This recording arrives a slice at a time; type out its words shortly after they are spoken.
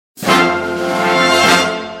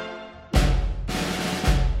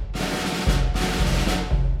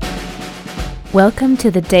Welcome to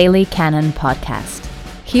the Daily Cannon podcast.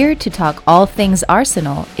 Here to talk all things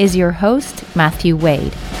Arsenal is your host, Matthew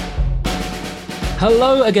Wade.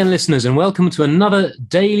 Hello again, listeners, and welcome to another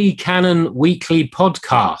Daily Cannon weekly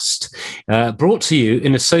podcast, brought to you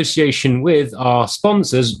in association with our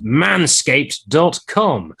sponsors,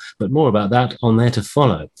 Manscaped.com. But more about that on there to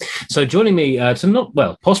follow. So joining me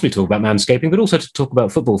to possibly talk about manscaping, but also to talk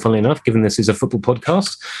about football, funnily enough, given this is a football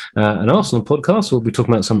podcast, an Arsenal podcast. We'll be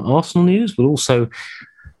talking about some Arsenal news. We'll also...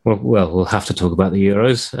 we'll have to talk about the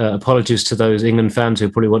Euros. Apologies to those England fans who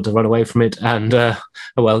probably want to run away from it. And,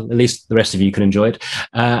 at least the rest of you can enjoy it.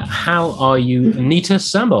 How are you, Anita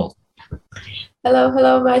Sambol?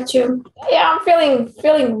 Hello, Matthew. Yeah, I'm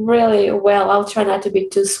feeling really well. I'll try not to be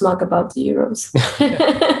too smug about the Euros.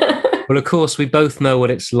 Well, of course, we both know what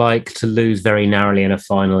it's like to lose very narrowly in a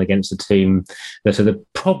final against a team that are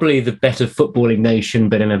probably the better footballing nation,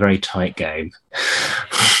 but in a very tight game.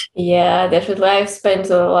 Yeah, definitely. I've spent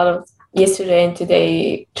a lot of yesterday and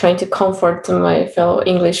today trying to comfort my fellow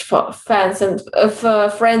English fans and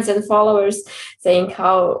friends and followers, saying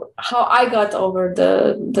how I got over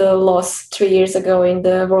the loss 3 years ago in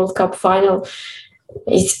the World Cup final.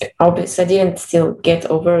 It's obvious I didn't still get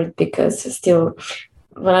over it, because still,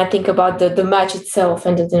 when I think about the match itself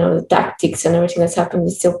and the tactics and everything that's happened,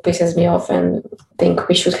 it still pisses me off and think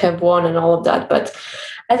we should have won and all of that. But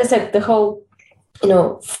as I said, the whole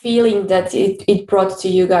feeling that it brought to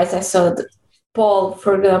you guys. I saw Paul,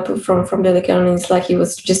 for example, from Daily Cannon, it's like he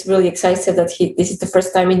was just really excited that this is the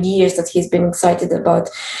first time in years that he's been excited about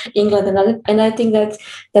England, and I think that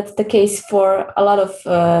that's the case for a lot of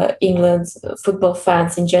England football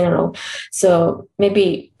fans in general. So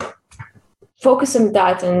maybe focus on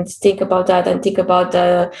that and think about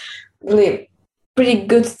the really pretty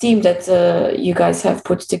good team that you guys have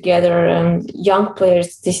put together, and young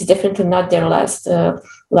players. This is definitely not their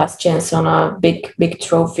last chance on a big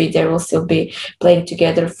trophy. They will still be playing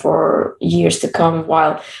together for years to come.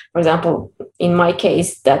 While, for example, in my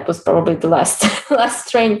case, that was probably the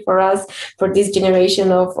last train for us, for this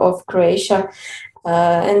generation of Croatia,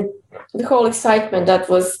 and the whole excitement that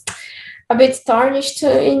was a bit tarnished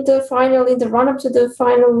in the final, in the run-up to the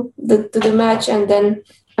final, to the match, and then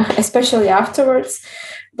especially afterwards.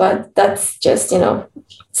 But that's just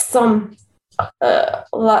some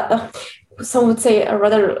would say a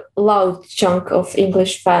rather loud chunk of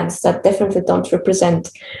English fans that definitely don't represent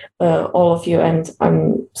all of you, and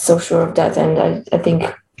I'm so sure of that, and I think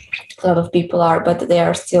a lot of people are, but they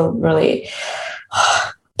are still really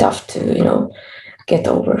tough to get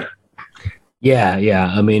over.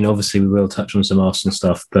 Yeah. I mean, obviously we will touch on some Arsenal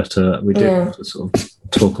stuff, but we do have to sort of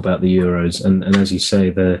talk about the Euros, and as you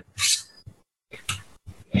say,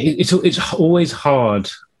 it's always hard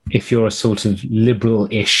if you're a sort of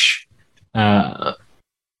liberal-ish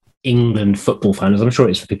England football fan, as I'm sure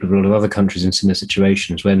it's for people from a lot of other countries in similar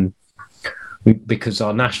situations, because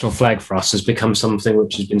our national flag for us has become something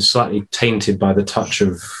which has been slightly tainted by the touch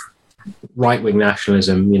of right-wing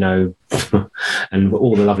nationalism, and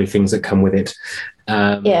all the lovely things that come with it.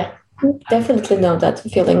 Definitely know that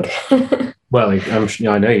feeling. Well,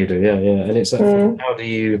 I know you do, yeah. And it's like,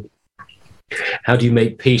 how do you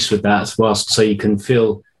make peace with that, whilst so you can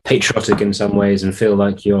feel patriotic in some ways and feel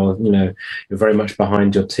like you're very much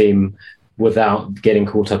behind your team without getting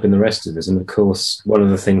caught up in the rest of it? And of course, one of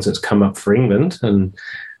the things that's come up for England, and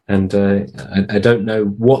I don't know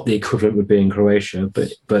what the equivalent would be in Croatia,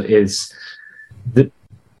 but is the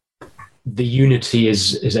unity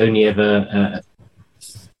is only ever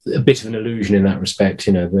a bit of an illusion in that respect.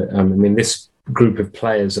 This group of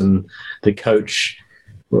players and the coach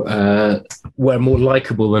were more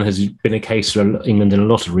likable than has been a case for England in a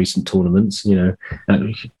lot of recent tournaments.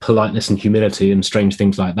 Politeness and humility and strange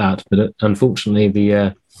things like that. But unfortunately,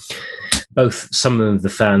 both some of the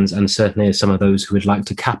fans and certainly some of those who would like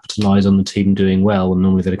to capitalise on the team doing well, and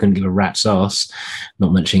normally they couldn't give a rat's arse,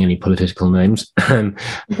 not mentioning any political names.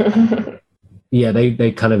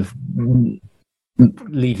 They kind of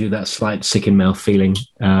leave you that slight sick in mouth feeling.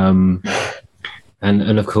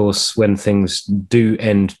 And of course, when things do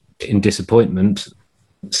end in disappointment,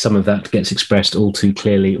 some of that gets expressed all too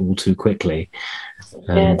clearly, all too quickly.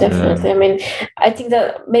 Yeah, definitely. I think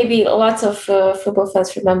that maybe lots of football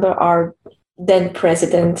fans remember our then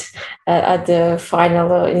president at the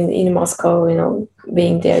final in Moscow,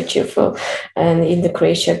 being there cheerful, and in the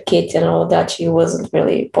Croatia kit and all that. She wasn't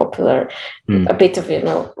really popular, a bit of,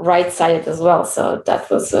 right-sided as well. So that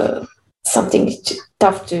was something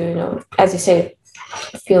tough to, as you say,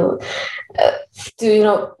 feel,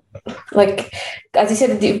 to, like as you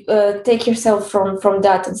said, take yourself from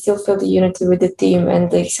that and still feel the unity with the team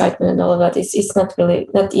and the excitement and all of that. It's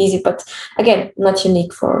not easy, but again, not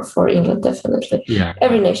unique for England. Definitely,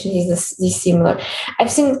 every nation is similar.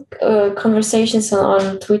 I've seen conversations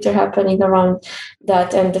on Twitter happening around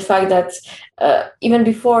that, and the fact that even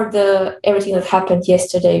before everything that happened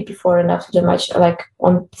yesterday, before and after the match, like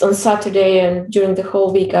on Saturday and during the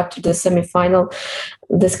whole week after the semi-final,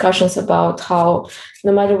 discussions about how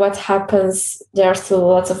no matter what happens, there are still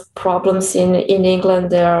lots of problems in England.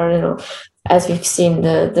 There are, as we've seen,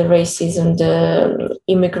 the racism, the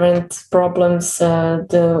immigrant problems,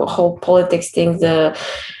 the whole politics thing, the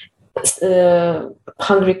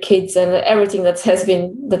hungry kids, and everything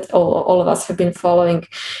that all of us have been following.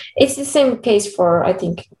 It's the same case for, I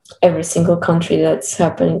think, every single country that's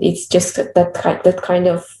happening. It's just that kind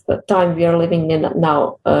of time we are living in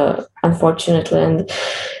now, unfortunately. And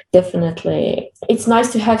definitely it's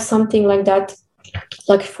nice to have something like that,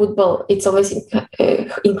 like football. It's always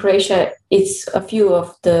in Croatia, it's a few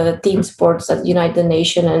of the team sports that unite the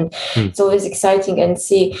nation, and it's always exciting and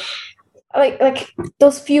see like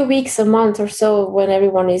those few weeks, a month or so, when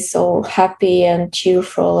everyone is so happy and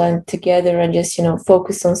cheerful and together and just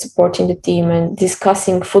focused on supporting the team and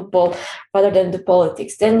discussing football rather than the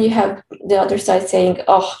politics. Then you have the other side saying,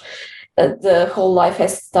 the whole life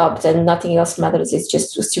has stopped and nothing else matters. It's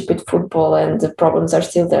just stupid football and the problems are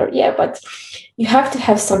still there. Yeah, but you have to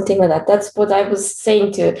have something like that. That's what I was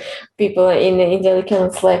saying to people in the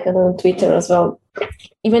Cannon Slack and on Twitter as well.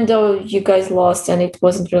 Even though you guys lost and it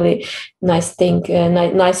wasn't really nice thing,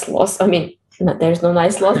 nice loss. I mean, there's no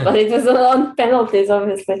nice loss, but it was on penalties,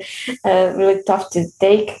 obviously, really tough to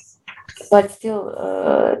take. But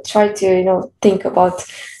still, try to think about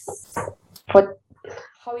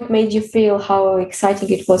how it made you feel, how exciting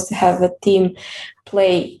it was to have a team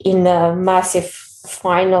play in a massive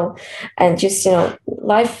final. And just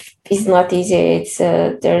life is not easy. It's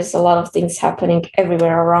there's a lot of things happening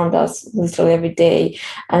everywhere around us, literally every day,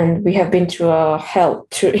 and we have been through a hell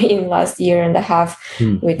in last year and a half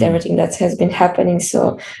with everything that has been happening.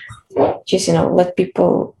 So just let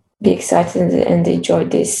people be excited and enjoy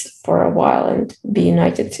this for a while and be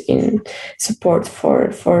united in support for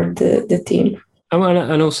the team.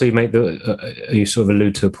 And also you sort of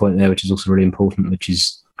allude to a point there which is also really important, which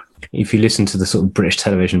is, if you listen to the sort of British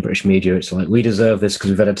television, British media, it's like, we deserve this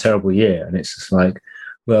because we've had a terrible year. And it's just like,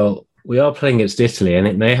 well, we are playing against Italy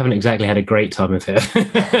and they haven't exactly had a great time of it.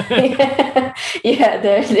 Yeah,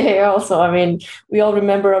 they also, I mean, we all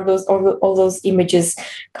remember all those images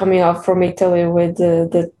coming up from Italy with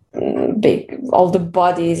the big, all the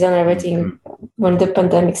bodies and everything when the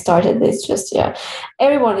pandemic started. It's just,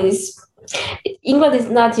 England is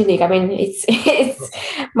not unique. I mean, it's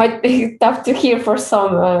might be tough to hear for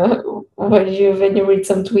some when you read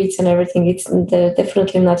some tweets and everything. It's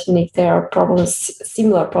definitely not unique. There are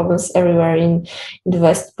similar problems everywhere in the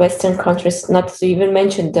Western countries. Not to even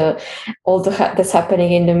mention that's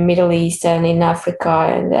happening in the Middle East and in Africa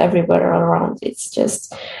and everywhere around. It's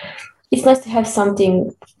nice to have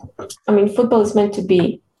something. I mean, football is meant to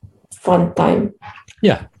be fun time.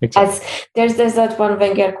 Yeah, exactly. There's that one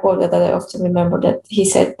Wenger quote that I often remember, that he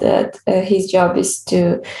said that his job is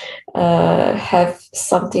to have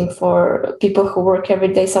something for people who work every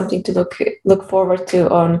day, something to look forward to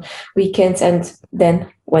on weekends and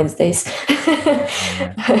then Wednesdays.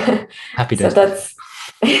 Happy days. So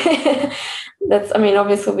that's, I mean,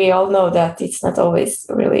 obviously we all know that it's not always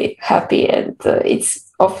really happy, and it's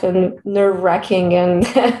often nerve-wracking and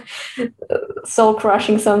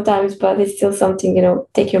soul-crushing sometimes, but it's still something,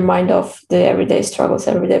 take your mind off the everyday struggles,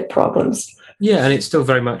 everyday problems. Yeah, and it's still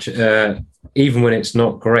very much, even when it's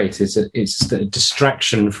not great, it's a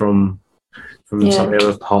distraction from some of the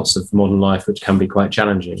other parts of modern life, which can be quite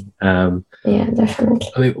challenging. Yeah,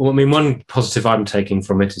 definitely. I mean, one positive I'm taking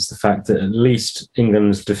from it is the fact that at least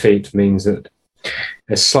England's defeat means that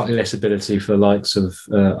there's slightly less ability for the likes of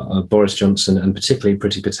Boris Johnson and particularly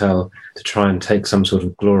Priti Patel to try and take some sort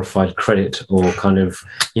of glorified credit or kind of,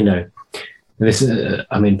 this.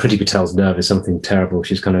 I mean, Priti Patel's nerve is something terrible.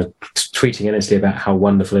 She's kind of tweeting endlessly about how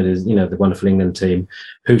wonderful it is, the wonderful England team,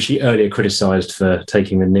 who she earlier criticised for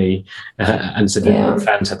taking the knee and said that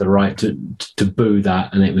fans had the right to boo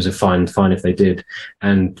that, and it was a fine if they did.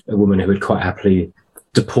 And a woman who would quite happily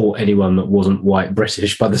deport anyone that wasn't white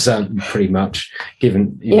British by the sound, pretty much,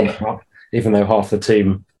 even though half the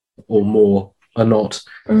team or more are not.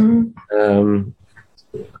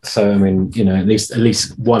 So I mean, at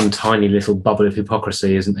least one tiny little bubble of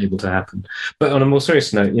hypocrisy isn't able to happen. But on a more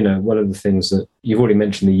serious note, one of the things that you've already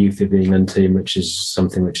mentioned, the youth of the England team, which is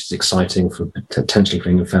something which is exciting for potentially for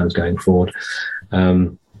England fans going forward.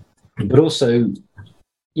 But also,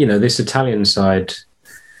 this Italian side,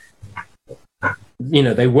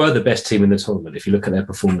 they were the best team in the tournament. If you look at their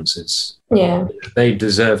performances, they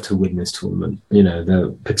deserve to win this tournament.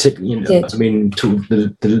 The particularly,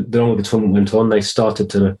 the longer the tournament went on, they started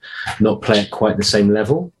to not play at quite the same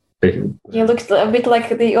level. You looked a bit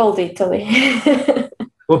like the old Italy.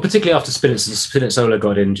 Well, particularly after Spinazzola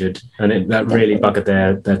got injured, and that really buggered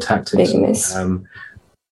their tactics.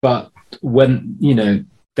 But when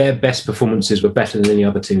their best performances were better than any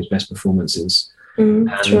other team's best performances, and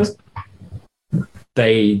true.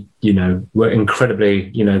 They, were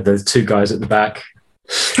incredibly, those two guys at the back.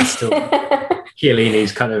 Still,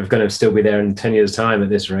 Chiellini's kind of going to still be there in 10 years' time at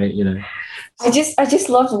this rate, I just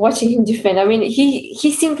loved watching him defend. I mean,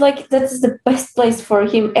 he seemed like that's the best place for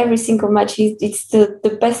him every single match. It's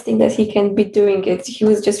the best thing that he can be doing. He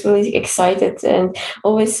was just really excited and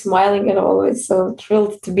always smiling and always so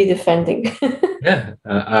thrilled to be defending. Yeah,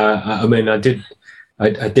 I mean, I did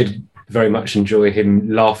very much enjoy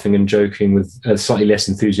him laughing and joking with a slightly less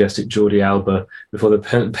enthusiastic Jordi Alba before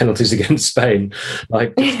the penalties against Spain.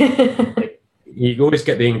 Like, you always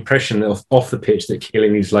get the impression that off the pitch that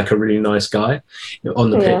Chiellini's like a really nice guy. On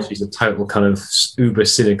the pitch, he's a total kind of uber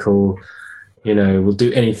cynical, will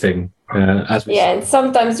do anything. And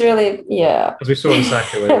sometimes really, as we saw in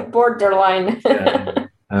Saka. Borderline.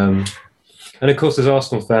 And of course, as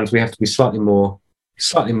Arsenal fans, we have to be slightly more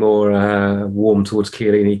warm towards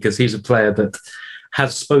Chiellini, because he's a player that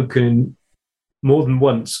has spoken more than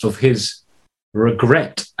once of his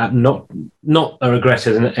regret at not a regret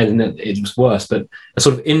and it was worse, but a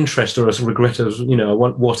sort of interest or a sort of regret of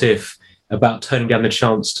what if about turning down the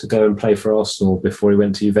chance to go and play for Arsenal before he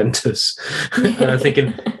went to Juventus. And I'm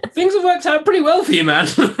thinking things have worked out pretty well for you, man.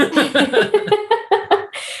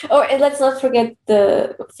 Oh, and let's not forget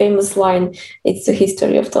the famous line, "It's the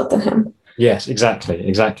history of Tottenham." Yes,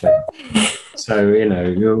 exactly. So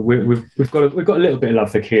we've got a little bit of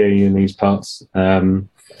love for Chiellini in these parts. And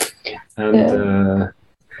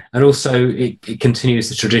also it continues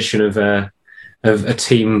the tradition of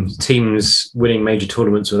teams winning major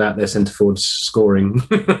tournaments without their centre forwards scoring.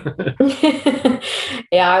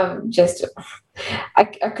 I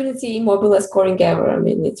couldn't see Immobile scoring ever. I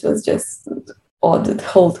mean, it was just odd, the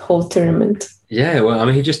whole tournament. Yeah, well, I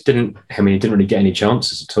mean, he didn't really get any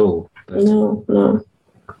chances at all. But... No.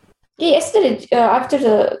 Yeah, yesterday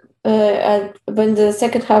after when the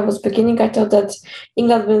second half was beginning, I thought that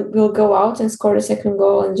England will go out and score the second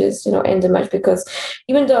goal and just end the match, because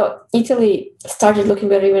even though Italy started looking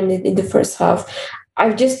better even in the first half,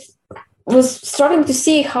 I just was starting to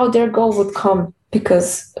see how their goal would come,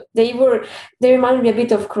 because they reminded me a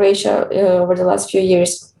bit of Croatia over the last few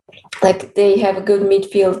years. Like, they have a good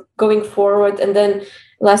midfield going forward, and then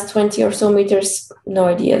last 20 or so meters, no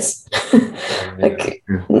ideas.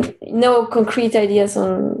 No concrete ideas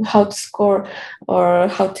on how to score or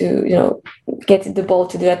how to, get the ball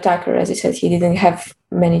to the attacker. As you said, he didn't have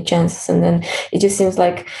many chances. And then it just seems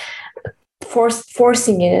like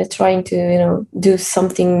forcing it, trying to, do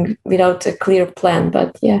something without a clear plan.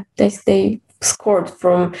 But yeah, they scored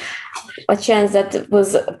from a chance that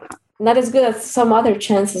was not as good as some other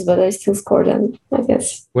chances, but they still scored, and I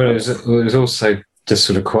guess. Well, it was also just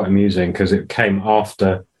sort of quite amusing because it came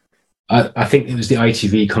after. I think it was the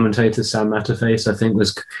ITV commentator, Sam Matterface, I think,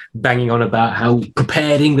 was banging on about how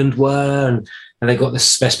prepared England were, and they got this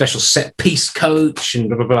special set-piece coach and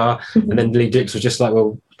blah, blah, blah. Mm-hmm. And then Lee Dix was just like,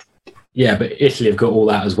 well, yeah, but Italy have got all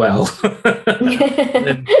that as well. And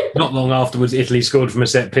then not long afterwards, Italy scored from a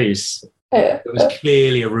set-piece. It was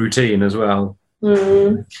clearly a routine as well.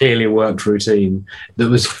 Mm-hmm. Clearly a worked routine that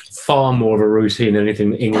was far more of a routine than anything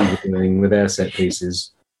that England were doing with their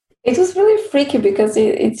set-pieces. It was really freaky because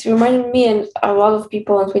it reminded me and a lot of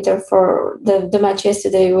people on Twitter for the match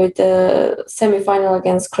yesterday with the semi-final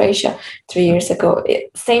against Croatia 3 years ago.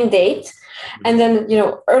 Same date. And then,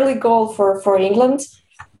 early goal for England.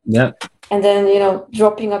 Yeah. And then,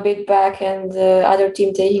 dropping a bit back and the other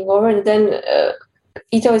team taking over. And then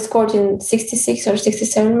Italy scored in 66 or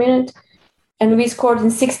 67 minutes. And we scored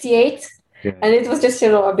in 68. Yeah. And it was just,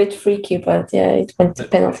 a bit freaky, but yeah, it went to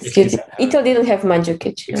penalties. Italy didn't have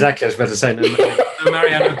Mandzukic. Exactly, I was about to say, no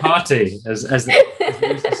Mariano Party, as we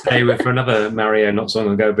used to say for another Mario not so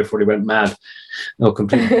long ago before he went mad. Oh,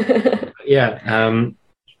 completely. Yeah,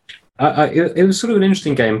 it was sort of an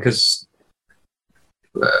interesting game because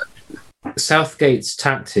Southgate's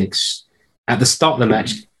tactics at the start of the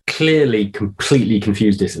match clearly completely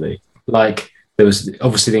confused Italy. Like, there was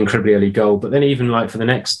obviously the incredibly early goal, but then even like for the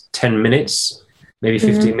next 10 minutes, maybe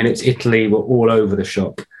 15 minutes, Italy were all over the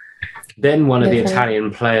shop. Then one of the Italian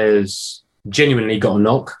players genuinely got a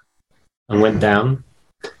knock and went down.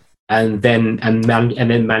 then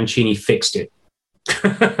Mancini fixed it.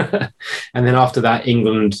 And then after that,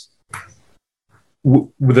 England,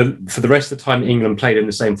 for the rest of the time England played in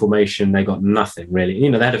the same formation, they got nothing really. You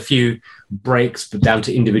know, they had a few breaks, but down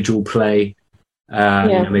to individual play. You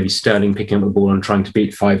know, maybe Sterling picking up the ball and trying to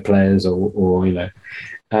beat 5 players, or you know,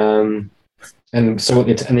 and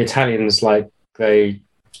the Italians, like, they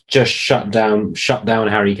just shut down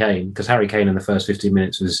Harry Kane, because Harry Kane in the first 15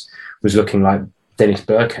 minutes was looking like Dennis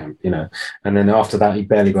Bergkamp, you know, and then after that he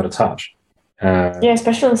barely got a touch.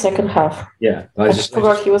 Especially in the second half. Yeah, I just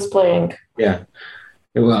forgot he was playing. Yeah,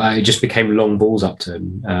 it just became long balls up to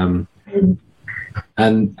him,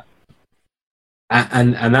 and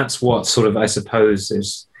that's what sort of, I suppose,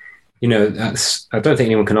 is, you know, I don't think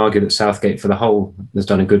anyone can argue that Southgate for the whole has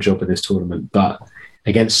done a good job with this tournament, but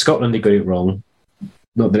against Scotland he got it wrong.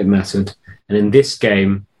 Not that it mattered, and in this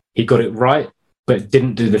game he got it right, but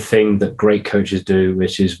didn't do the thing that great coaches do,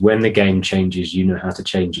 which is when the game changes, you know how to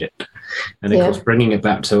change it. And of course, bringing it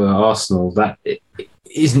back to Arsenal, that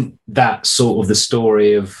isn't that sort of the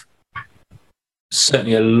story of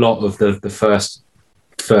certainly a lot of the first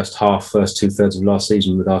half, first 2/3 of last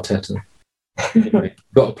season with Arteta. You know,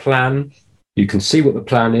 you've got a plan, you can see what the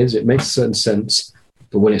plan is, it makes certain sense,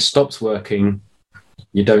 but when it stops working,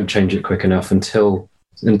 you don't change it quick enough until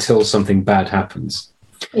something bad happens.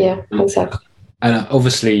 Yeah, exactly. And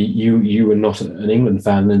obviously, you were not an England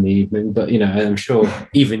fan in the evening, but, you know, I'm sure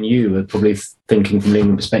even you were probably thinking from an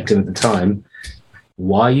England perspective at the time,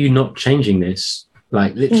 why are you not changing this?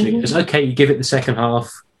 Like, literally, it's okay, you give it the second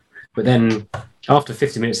half, but then after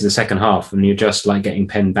 50 minutes of the second half, and you're just like getting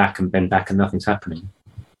bent back and nothing's happening,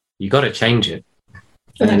 you got to change it.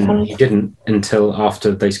 And he didn't until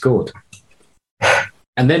after they scored.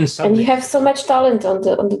 And then suddenly, and you have so much talent on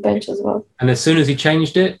the bench as well. And as soon as he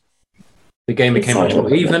changed it, the game became much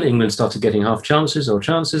more even. England started getting half chances or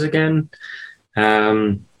chances again.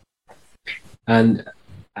 And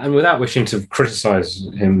without wishing to criticise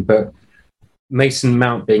him, but Mason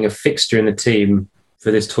Mount being a fixture in the team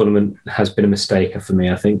for this tournament has been a mistake for me,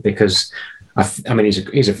 I think, because I mean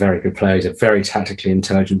he's a very good player. He's a very tactically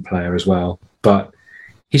intelligent player as well, but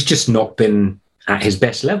he's just not been at his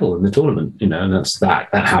best level in the tournament, you know, and that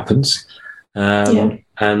happens.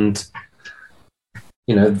 And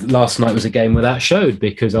you know, last night was a game where that showed,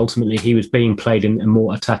 because ultimately he was being played in a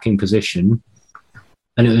more attacking position.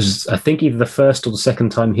 And it was, I think, either the first or the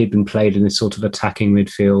second time he'd been played in this sort of attacking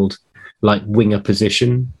midfield, like winger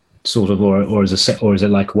position, sort of, or as it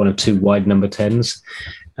like one or two wide number 10s.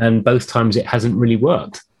 And both times it hasn't really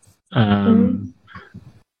worked. And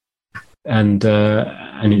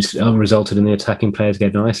it's resulted in the attacking players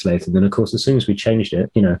getting isolated. And of course, as soon as we changed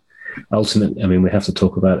it, you know, ultimately, I mean, we have to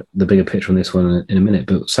talk about the bigger picture on this one in a minute,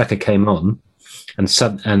 but Saka came on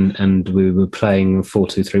and we were playing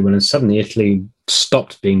 4-2-3-1, and suddenly Italy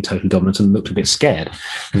stopped being totally dominant and looked a bit scared.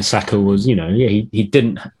 And Saka was, you know, he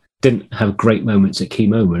didn't have great moments at key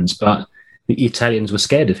moments, but the Italians were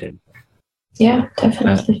scared of him. Yeah,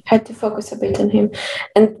 definitely. Had to focus a bit on him.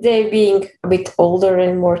 And they being a bit older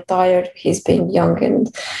and more tired, he's been young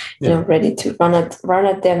and you know, ready to run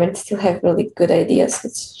at them and still have really good ideas.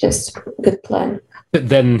 It's just a good plan. But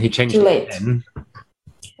then he changed it again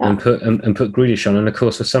and put Grealish on. And of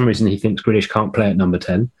course, for some reason, he thinks Grealish can't play at number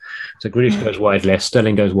 10. So Grealish goes wide left,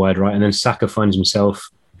 Sterling goes wide right, and then Saka finds himself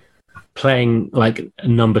playing like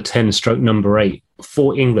number 10 stroke number 8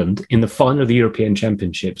 for England in the final of the European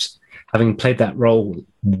Championships, having played that role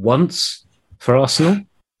once for Arsenal.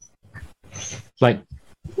 Like,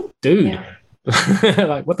 dude,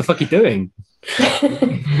 like, what the fuck are you doing?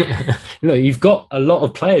 You know, you've got a lot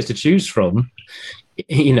of players to choose from.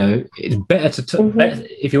 You know, it's better to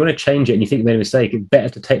if you want to change it and you think you made a mistake, it's better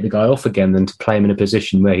to take the guy off again than to play him in a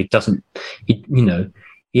position where he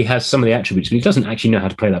has some of the attributes, but he doesn't actually know how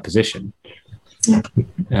to play that position.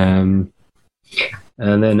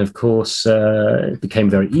 And then, of course, it became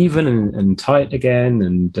very even and tight again.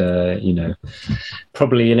 And, you know,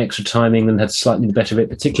 probably in extra time, England had slightly the better of it,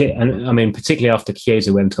 particularly after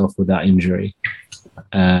Chiesa went off with that injury.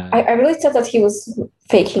 I really thought that he was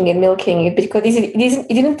faking and milking it, because it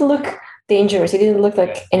didn't look dangerous. It didn't look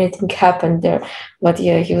like anything happened there. But,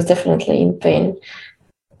 yeah, he was definitely in pain.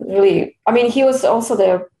 Really, I mean, he was also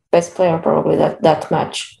their best player probably that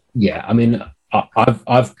match. Yeah, I mean,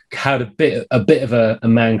 I've had a bit of a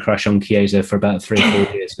man crush on Chiesa for about 3 or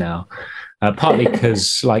 4 years now. Partly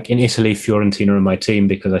because, like, in Italy, Fiorentina are my team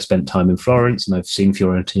because I spent time in Florence and I've seen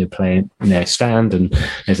Fiorentina play in their stand, and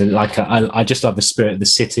there's I just love the spirit of the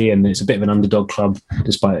city, and it's a bit of an underdog club,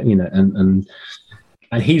 despite, you know, and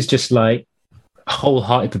he's just like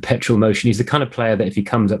wholehearted perpetual motion. He's the kind of player that if he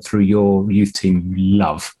comes up through your youth team, you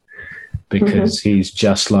love. because he's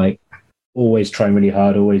just like always trying really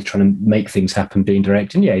hard, always trying to make things happen, being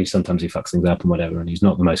direct. And yeah, sometimes he fucks things up and whatever, and he's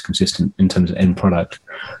not the most consistent in terms of end product.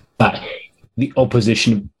 But the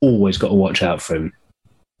opposition have always got to watch out for him,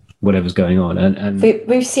 whatever's going on. And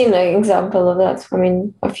we've seen an example of that. I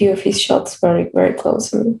mean, a few of his shots very, very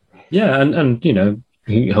close. Yeah, and you know,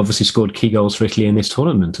 he obviously scored key goals for Italy in this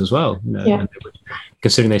tournament as well. You know, and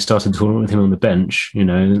considering they started the tournament with him on the bench, you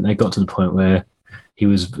know, and they got to the point where he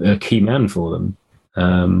was a key man for them.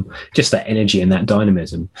 Just that energy and that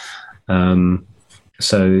dynamism.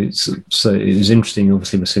 So it was interesting.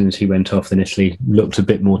 Obviously, as soon as he went off, then Italy looked a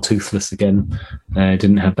bit more toothless again.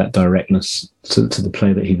 Didn't have that directness to the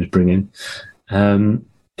play that he was bringing. And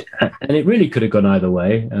it really could have gone either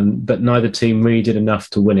way. But neither team really did enough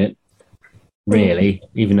to win it, really,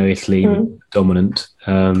 even though Italy were dominant.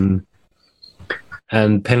 And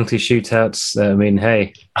penalty shootouts, I mean,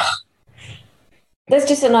 hey. That's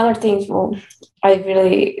just another thing.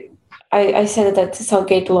 I said that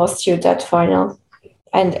Southgate lost you that final,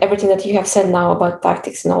 and everything that you have said now about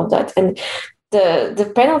tactics and all that, and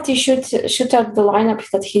the penalty shootout, the lineup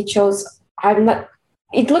that he chose.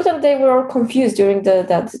 It looked like they were all confused during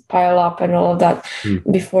that pile up and all of that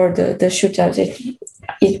before the shootout.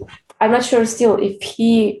 I'm not sure still if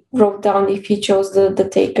he wrote down if he chose the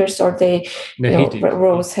takers or they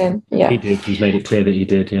rose him. Yeah, he did. He's made it clear that he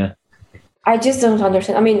did. Yeah. I just don't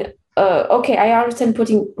understand. I mean, okay, I understand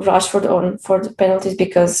putting Rashford on for the penalties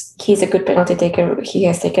because he's a good penalty taker. He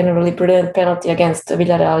has taken a really brilliant penalty against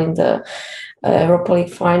Villarreal in the Europa League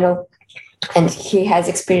final, and he has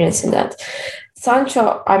experience in that.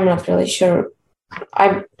 Sancho, I'm not really sure.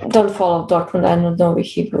 I don't follow Dortmund. I don't know if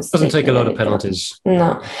he was. Doesn't take a lot of penalties.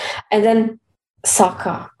 No. And then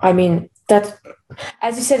Saka, I mean, that,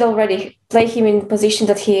 as you said already, play him in the position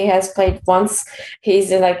that he has played once.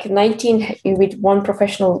 He's like 19 with one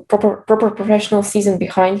proper professional season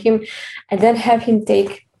behind him, and then have him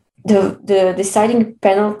take the deciding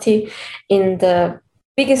penalty in the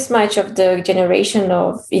biggest match of the generation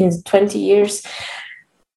in 20 years.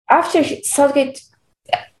 After Southgate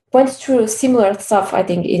went through similar stuff, I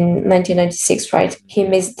think, in 1996, right? He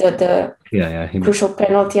missed the crucial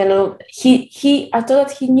penalty, and I thought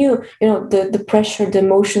that he knew, the pressure, the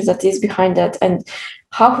emotions that is behind that, and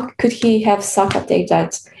how could he have Saka take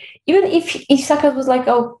that? Even if Saka was like,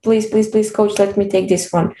 "Oh, please, coach, let me take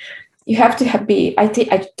this one," you have to be. I think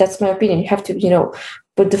that's my opinion. You have to,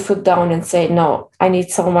 put the foot down and say, "No, I need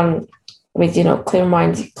someone with clear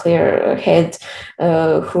mind, clear head,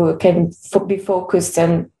 who can be focused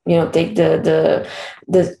and take the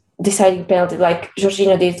deciding penalty like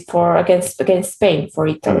Jorginho did against Spain for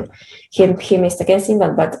Italy. He missed against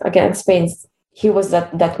England, but against Spain he was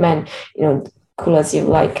that man, cool as you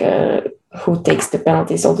like, who takes the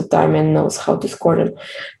penalties all the time and knows how to score them.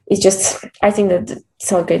 It's just, I think that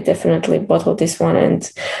Southgate definitely bottled this one, and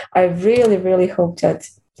I really, really hope that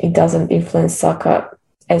it doesn't influence Saka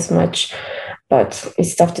as much, but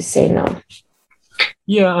it's tough to say now.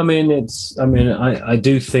 Yeah, I mean, I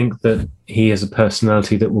do think that he has a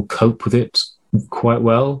personality that will cope with it quite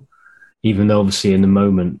well, even though obviously in the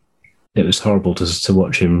moment it was horrible to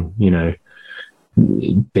watch him,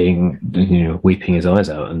 being, weeping his eyes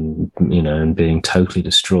out and, and being totally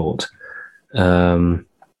distraught. I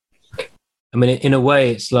mean, in a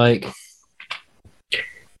way, it's like,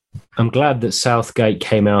 I'm glad that Southgate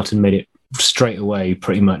came out and made it straight away,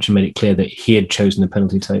 pretty much, and made it clear that he had chosen the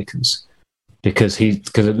penalty takers, because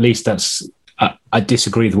at least that's, I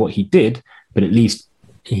disagree with what he did, but at least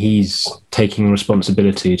he's taking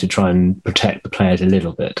responsibility to try and protect the players a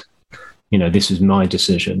little bit. This is my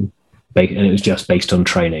decision, and it was just based on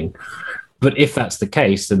training. But if that's the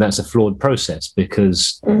case, then that's a flawed process,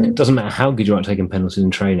 because it doesn't matter how good you are at taking penalties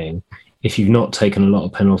in training. If you've not taken a lot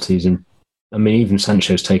of penalties, and I mean, even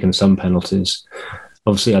Sancho's taken some penalties.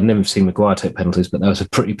 Obviously, I've never seen Maguire take penalties, but that was a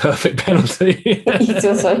pretty perfect penalty. It's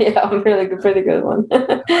also, a pretty good one.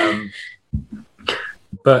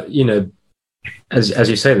 But, as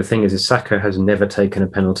you say, the thing is Saka has never taken a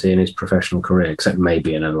penalty in his professional career, except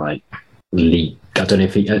maybe in a league. I don't know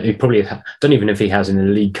if he don't even know if he has in a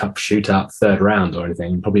League Cup shootout third round or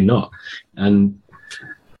anything. Probably not. And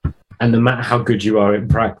no matter how good you are in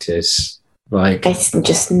practice, it's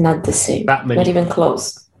just not the same. Not even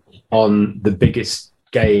close. On the biggest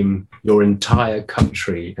game your entire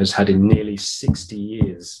country has had in nearly 60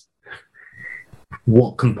 years.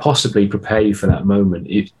 What can possibly prepare you for that moment?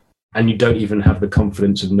 And you don't even have the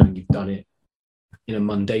confidence of knowing you've done it in a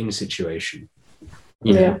mundane situation.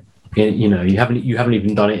 You haven't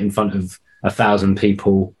even done it in front of 1,000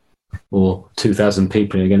 people or 2,000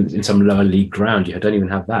 people in some lower league ground. You don't even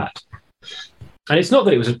have that. And it's not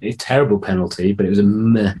that it was a terrible penalty, but it was a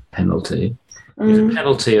meh penalty. It was a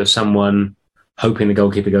penalty of someone hoping the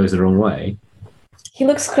goalkeeper goes the wrong way. He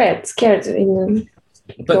looks scared in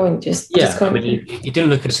going just. Yeah, I mean, he didn't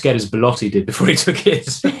look as scared as Belotti did before he took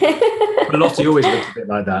his. Belotti always looked a bit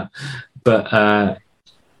like that, but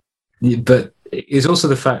it's also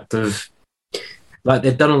the fact of like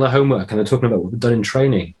they've done all the homework and they're talking about what they've done in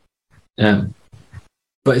training.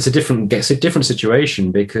 But it's a different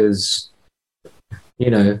situation because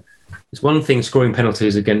it's one thing scoring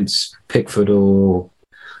penalties against Pickford or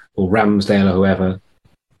Ramsdale or whoever,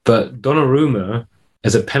 but Donnarumma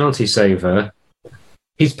as a penalty saver,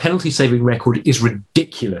 his penalty saving record is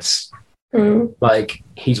ridiculous. Like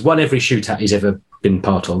he's won every shootout he's ever been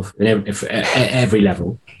part of at every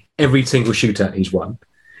level, every single shootout he's won.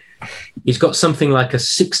 He's got something like a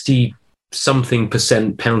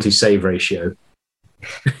 60-something% penalty save ratio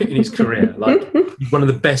in his career. Like he's one of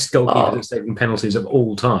the best goalkeepers at saving penalties of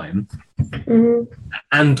all time.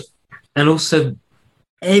 And also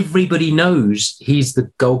everybody knows he's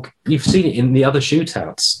the goal. You've seen it in the other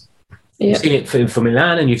shootouts. You've seen it for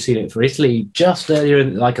Milan and you've seen it for Italy just earlier,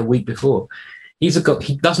 like a week before. He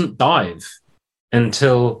doesn't dive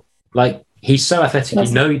until like he's so athletic.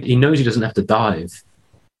 He knows he doesn't have to dive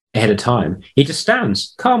ahead of time. He just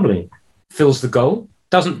stands calmly, fills the goal,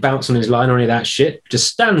 doesn't bounce on his line or any of that shit,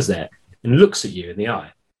 just stands there and looks at you in the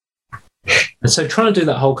eye. And so trying to do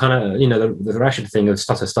that whole kind of, the Rashford thing of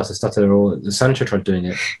stutter, or Sancho tried doing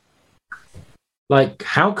it. Like,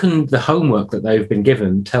 how can the homework that they've been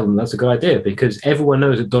given tell them that's a good idea? Because everyone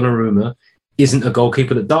knows that Donnarumma isn't a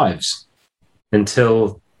goalkeeper that dives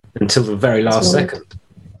until the very last second.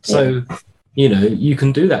 So, you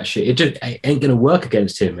can do that shit. It just ain't going to work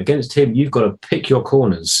against him. Against him, you've got to pick your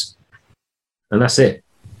corners. And that's it.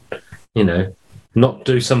 Not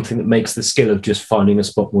do something that makes the skill of just finding a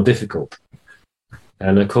spot more difficult.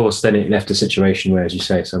 And of course, then it left a situation where, as you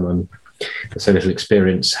say, someone with so little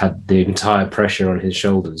experience had the entire pressure on his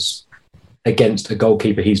shoulders against a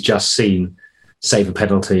goalkeeper he's just seen save a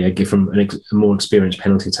penalty from a more experienced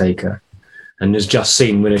penalty taker, and has just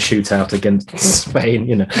seen win a shootout against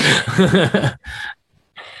Spain.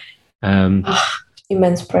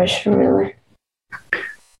 Immense pressure, really.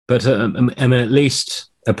 But I mean, at least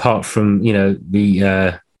apart from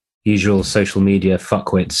the usual social media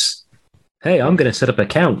fuckwits, hey, I'm going to set up an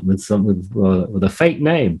account with a fake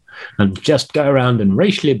name and just go around and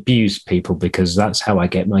racially abuse people because that's how I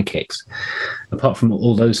get my kicks. Apart from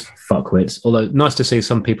all those fuckwits, although nice to see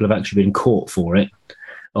some people have actually been caught for it,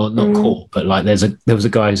 or not caught, but like there was a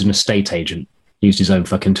guy who's an estate agent, used his own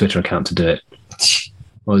fucking Twitter account to do it.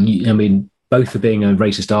 Well, I mean, both for being a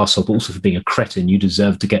racist arsehole, but also for being a cretin, you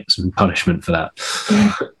deserve to get some punishment for that.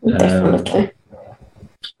 Definitely.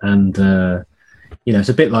 And it's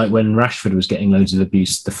a bit like when Rashford was getting loads of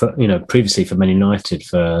abuse, previously for Man United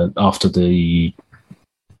after the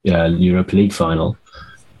Europa League final.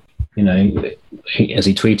 As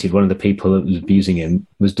he tweeted, one of the people that was abusing him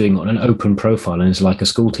was doing it on an open profile and is like a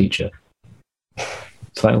school teacher.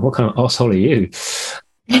 It's like, what kind of arsehole are you?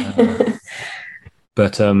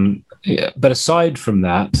 But aside from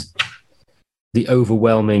that, the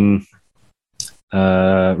overwhelming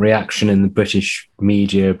reaction in the British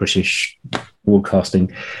media, British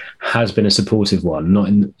broadcasting, has been a supportive one. Not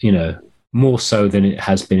more so than it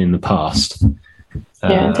has been in the past.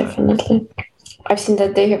 Yeah, definitely. I've seen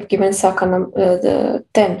that they have given Saka the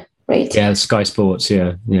 10 rate. Yeah, Sky Sports.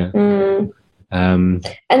 Yeah. And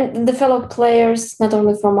the fellow players, not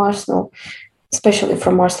only from Arsenal, especially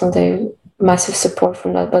from Arsenal, they massive support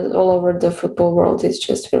from that, but all over the football world, it's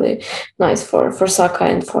just really nice for Saka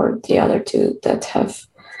and for the other two that have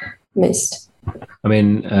missed. I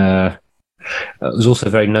mean, it was also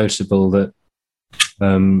very noticeable that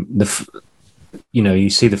you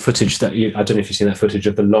see the footage that I don't know if you've seen that footage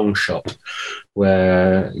of the long shot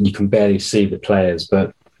where you can barely see the players,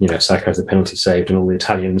 but Saka has the penalty saved and all the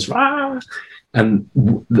Italians, and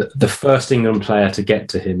the first England player to get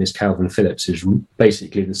to him is Calvin Phillips, who's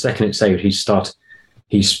basically the second it's saved, he's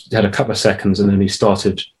had a couple of seconds and then he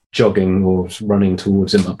started jogging or running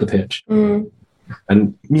towards him up the pitch.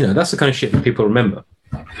 And that's the kind of shit that people remember.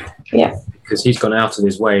 Yeah, because he's gone out of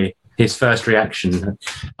his way. His first reaction,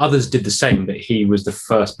 others did the same, but he was the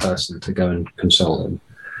first person to go and console him,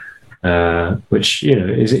 which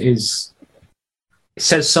is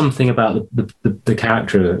says something about the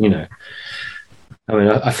character. I mean,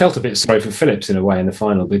 I felt a bit sorry for Phillips in a way in the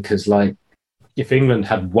final because, like, if England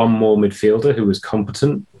had one more midfielder who was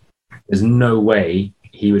competent, there's no way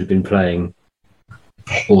he would have been playing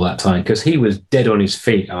all that time because he was dead on his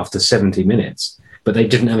feet after 70 minutes. But they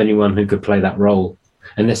didn't have anyone who could play that role.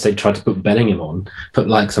 unless they tried to put Bellingham on, put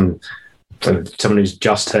like someone who's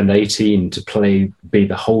just turned 18 to be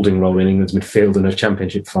the holding role in England's midfield in a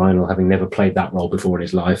championship final, having never played that role before in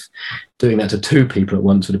his life. Doing that to two people at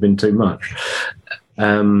once would have been too much.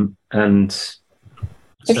 But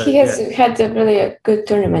he has had a good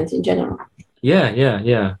tournament in general.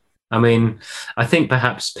 Yeah. I mean, I think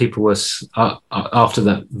perhaps people were, after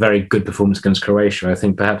that very good performance against Croatia, I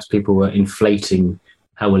think perhaps people were inflating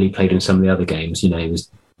how well he played in some of the other games. He was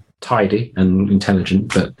tidy and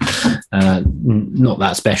intelligent, but not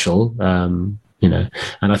that special, and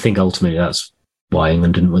I think ultimately that's why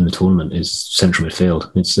England didn't win the tournament, is central midfield.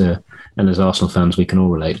 It's and as Arsenal fans, we can all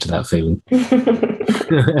relate to that feeling.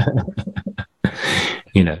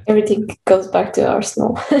 Everything goes back to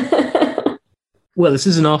Arsenal. Well, this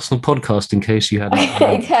is an Arsenal podcast, in case you hadn't.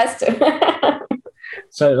 It has to.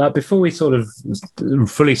 So, before we sort of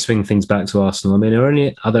fully swing things back to Arsenal, I mean, are there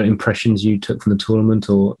any other impressions you took from the tournament,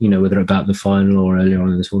 or whether about the final or earlier on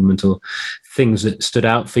in the tournament, or things that stood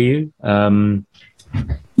out for you?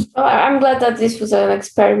 I'm glad that this was an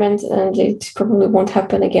experiment, and it probably won't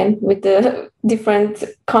happen again with the different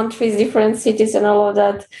countries, different cities, and all of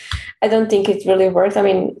that. I don't think it really worked. I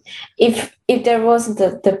mean, if there wasn't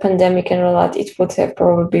the pandemic and all that, it would have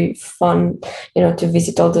probably been fun, to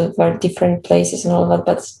visit all the very different places and all that.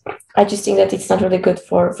 But I just think that it's not really good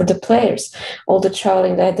for the players. All the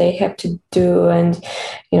traveling that they have to do and,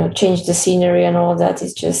 change the scenery and all that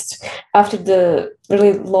is just, after the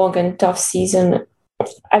really long and tough season,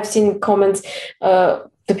 I've seen comments, the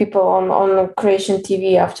people on Croatian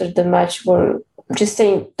TV after the match were just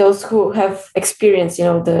saying, those who have experience,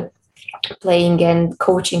 the playing and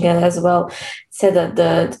coaching as well, said that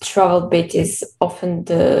the travel bit is often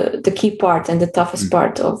the key part and the toughest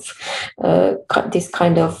part of this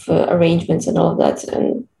kind of arrangements and all of that.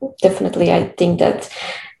 And definitely, I think that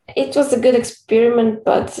it was a good experiment,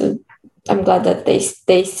 but I'm glad that they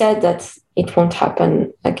said that it won't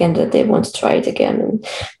happen again, that they won't try it again. And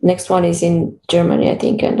next one is in Germany, I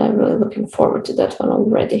think, and I'm really looking forward to that one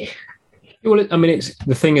already. Well, I mean,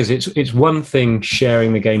 it's one thing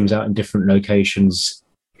sharing the games out in different locations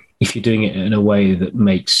if you're doing it in a way that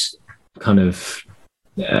makes kind of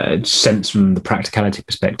sense from the practicality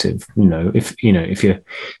perspective. If you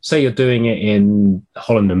say you're doing it in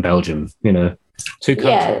Holland and Belgium, two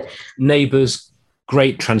countries, neighbours,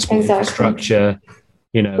 great transport infrastructure.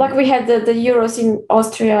 Like we had the Euros in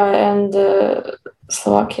Austria and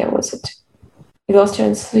Slovakia, was it? With Austria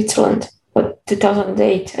and Switzerland.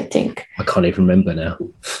 2008, I think. I can't even remember now.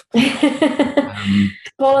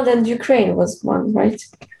 Poland and Ukraine was one, right?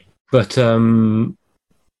 But the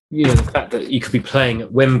fact that you could be playing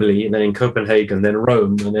at Wembley and then in Copenhagen, then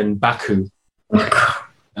Rome, and then Baku.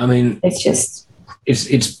 I mean, it's just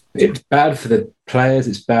it's bad for the players.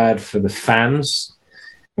 It's bad for the fans.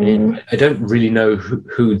 I don't really know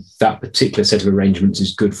who that particular set of arrangements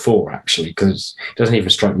is good for, actually, because it doesn't even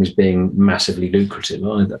strike me as being massively lucrative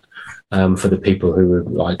either. For the people who are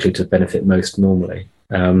likely to benefit most normally.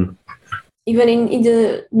 Even in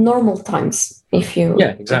the normal times, if you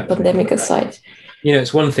put pandemic aside.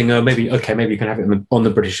 It's one thing, maybe you can have it on the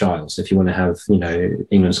British Isles if you want to have,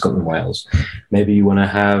 England, Scotland, Wales. Maybe you want to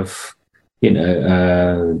have,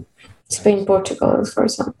 Spain, Portugal, for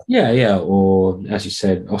example. Yeah. Or, as you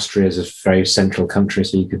said, Austria is a very central country,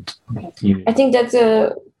 so you could... I think that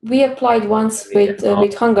we applied once with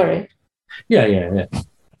Hungary. Yeah.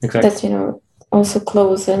 Exactly. That's, also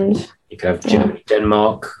close, and you could have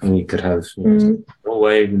Denmark, and you could have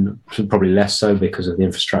Norway, and probably less so because of the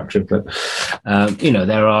infrastructure. But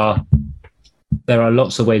there are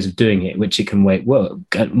lots of ways of doing it which it can make work.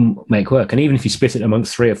 And even if you split it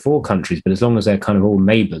amongst 3 or 4 countries, but as long as they're kind of all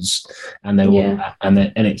neighbours and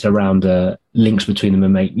and it's around links between them,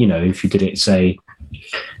 and make if you did it say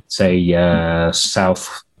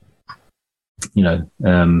south.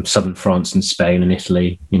 Southern France and Spain and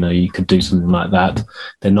Italy, you could do something like that.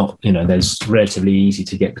 They're not, there's relatively easy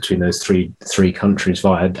to get between those three countries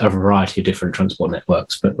via a variety of different transport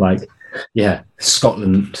networks. But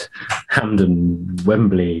Scotland, Hampden,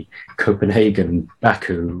 Wembley, Copenhagen,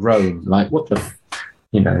 Baku, Rome, what the,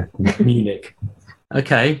 Munich.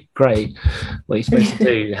 Okay, great. What are you supposed to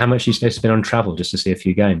do? How much are you supposed to spend on travel just to see a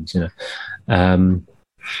few games?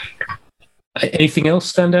 Anything else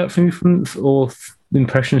stand out for you or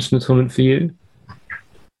impressions from the tournament for you?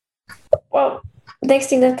 Well, next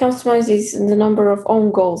thing that comes to mind is the number of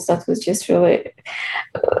own goals. That was just really,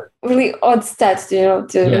 really odd stats.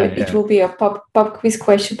 It will be a pub quiz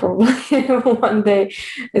question probably one day.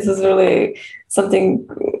 This is really something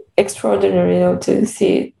extraordinary, to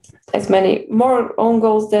see as many more own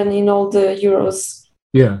goals than in all the Euros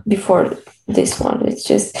before this one. It's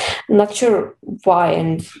just, I'm not sure why,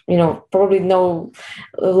 and probably no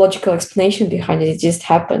logical explanation behind it. It just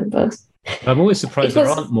happened. But I'm always surprised there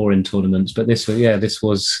aren't more in tournaments. But this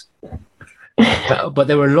was. But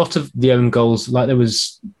there were a lot of the own goals. Like there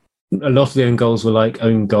was a lot of the own goals were like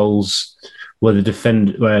own goals where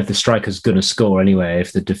the striker's going to score anyway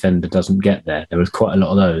if the defender doesn't get there. There was quite a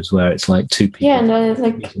lot of those where it's like two people. Yeah, no, it's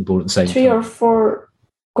like the ball at the same 3 time. or 4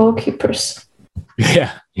 goalkeepers.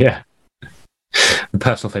 Yeah. The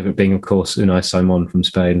personal favourite being, of course, Unai Simon from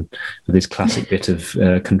Spain with his classic bit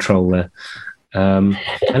of control there. And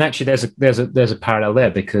actually, there's a parallel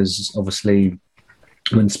there because obviously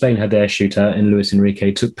when Spain had their shootout and Luis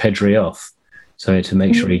Enrique took Pedri off, so to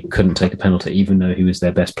make sure he couldn't take a penalty, even though he was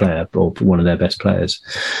their best player or one of their best players.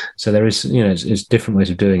 So there is, it's different ways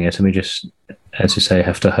of doing it, and we just, as you say,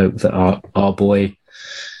 have to hope that our boy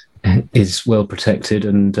is well protected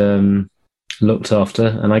and looked after.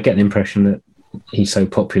 And I get the impression that he's so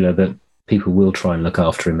popular that people will try and look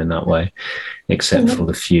after him in that way, except for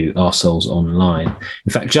the few arseholes online.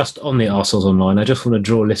 In fact, just on the arseholes online, I just want to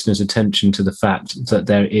draw listeners' attention to the fact that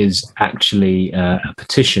there is actually a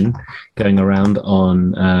petition going around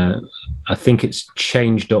on, I think it's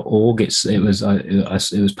change.org. It was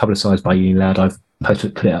publicised by Unilad. I've put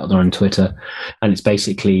it out there on Twitter, and it's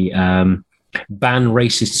basically ban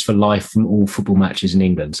racists for life from all football matches in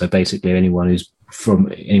England. So basically, anyone in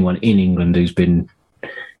England who's been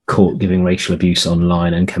caught giving racial abuse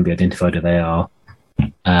online and can be identified who they are,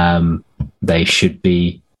 they should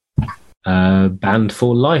be banned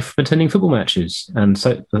for life from attending football matches. And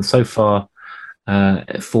so far,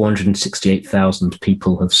 468,000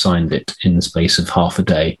 people have signed it in the space of half a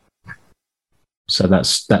day. So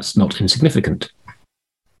that's not insignificant.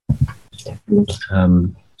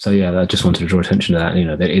 So yeah, I just wanted to draw attention to that.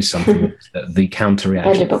 There is something that the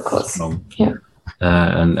counter-reaction is wrong. Yeah.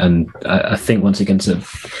 And I think once again,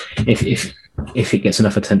 if it gets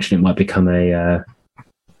enough attention, it might become they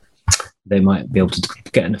might be able to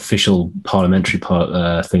get an official parliamentary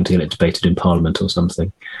thing to get it debated in Parliament or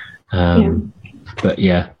something. But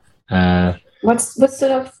yeah. What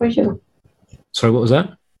stood out for you? Sorry, what was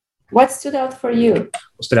that? What stood out for you?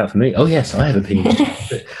 What stood out for me? Oh yes, I have opinions.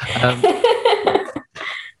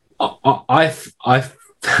 I've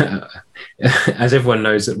as everyone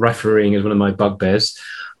knows, that refereeing is one of my bugbears.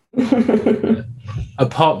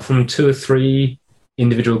 Apart from 2 or 3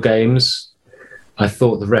 individual games, I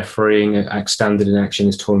thought the refereeing standard in action in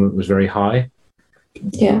this tournament was very high.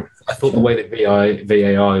 Yeah, I thought the way that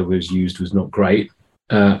VAR was used was not great,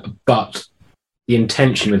 but the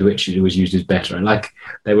intention with which it was used is better. And like,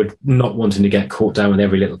 they were not wanting to get caught down with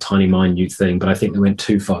every little tiny minute thing, but I think they went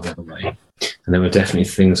too far the other way. And there were definitely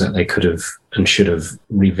things that they could have and should have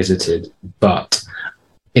revisited. But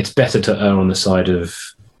it's better to err on the side of,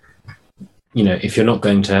 if you're not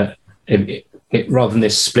going to, rather than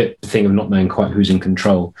this split thing of not knowing quite who's in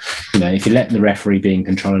control, if you let the referee be in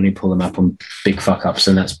control and you pull them up on big fuck-ups,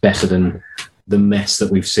 then that's better than the mess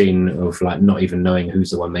that we've seen of like not even knowing who's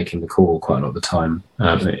the one making the call quite a lot of the time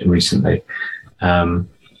recently. Also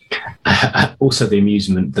the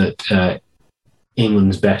amusement that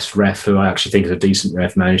England's best ref, who I actually think is a decent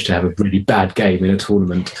ref, managed to have a really bad game in a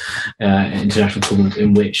tournament, international tournament,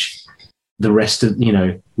 in which the rest of,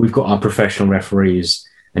 we've got our professional referees,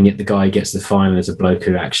 and yet the guy who gets the final is a bloke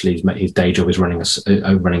who actually his day job is running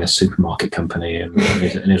a supermarket company and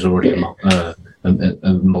is already a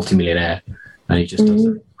multimillionaire, and he just does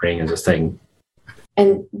the ring as a thing.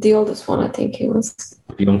 And the oldest one, I think he was.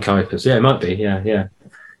 Bjorn Kuipers. Yeah, it might be. Yeah.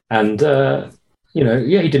 And, he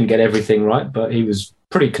didn't get everything right, but he was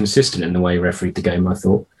pretty consistent in the way he refereed the game, I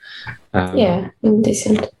thought.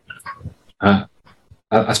 Decent. I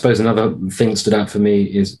suppose another thing that stood out for me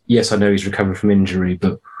is, yes, I know he's recovered from injury,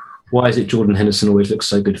 but why is it Jordan Henderson always looks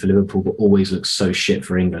so good for Liverpool, but always looks so shit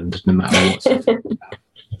for England, no matter what?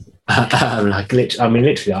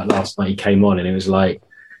 Literally, like last night he came on and it was like,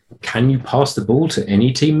 can you pass the ball to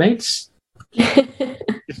any teammates?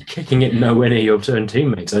 Just kicking it nowhere near your turn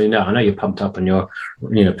teammates. I know you're pumped up and you're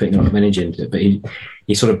putting a lot of energy into it, but he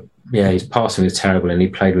sort of, his passing was terrible, and he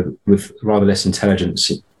played with rather less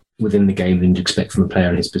intelligence within the game than you'd expect from a player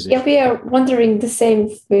in his position. Yeah, we are wondering the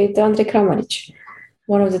same with Andre Kramaric,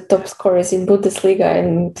 one of the top scorers in Bundesliga,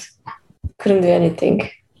 and couldn't do anything.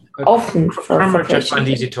 Often for Kramaric, I find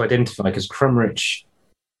easy to identify because Kramaric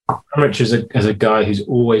is a guy who's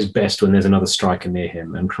always best when there's another striker near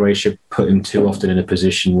him, and Croatia put him too often in a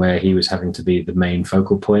position where he was having to be the main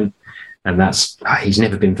focal point, and he's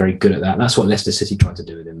never been very good at that. That's what Leicester City tried to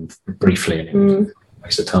do with him briefly, and it was a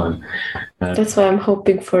waste of time. That's why I'm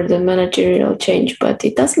hoping for the managerial change, but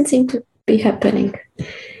it doesn't seem to be happening.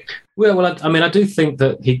 Well, I mean, I do think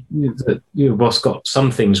that Ross got some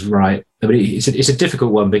things right. I mean, it's a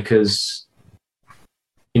difficult one because,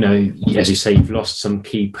 as you say, you've lost some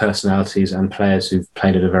key personalities and players who've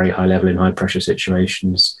played at a very high level in high pressure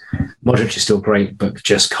situations. Modric is still great, but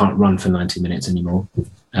just can't run for 90 minutes anymore.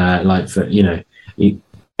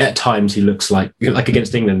 At times he looks like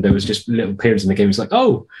against England, there was just little periods in the game. It's like,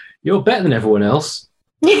 oh, you're better than everyone else.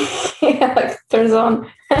 Yeah, like turns on.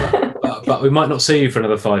 but we might not see you for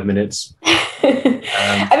another 5 minutes.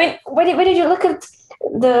 I mean, when did you look at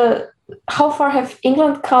how far have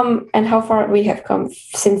England come and how far we have come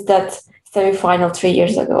since that semi-final 3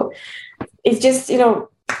 years ago? It's just, we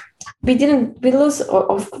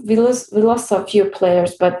lost a few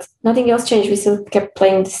players, but nothing else changed. We still kept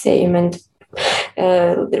playing the same and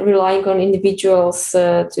relying on individuals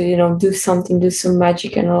to do something, do some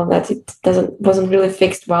magic and all that. It wasn't really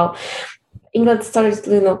fixed well. England started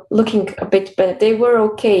looking a bit better. They were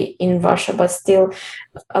okay in Russia, but still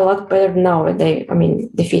a lot better now. And they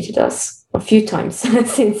defeated us a few times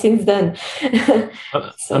since then.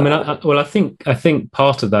 So. I think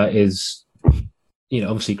part of that is,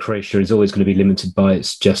 obviously Croatia is always going to be limited by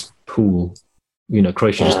its just pool.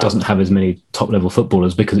 Croatia just doesn't have as many top-level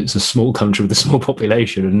footballers because it's a small country with a small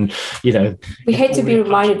population, and we hate to be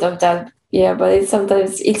reminded of that. Yeah, but it's not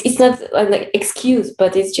an excuse,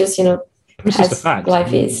 but it's just it's just a fact.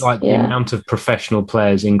 Life is the amount of professional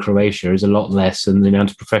players in Croatia is a lot less than the amount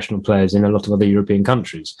of professional players in a lot of other European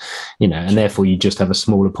countries. And therefore you just have a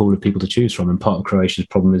smaller pool of people to choose from. And part of Croatia's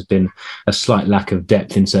problem has been a slight lack of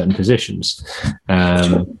depth in certain positions.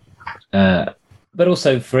 But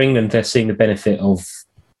also for England, they're seeing the benefit of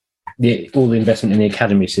all the investment in the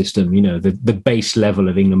academy system. The base level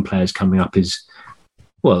of England players coming up is,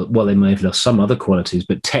 well, they may have lost some other qualities,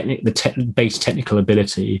 but base technical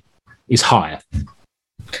ability is higher.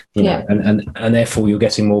 And therefore you're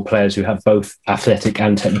getting more players who have both athletic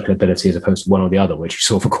and technical ability as opposed to one or the other, which you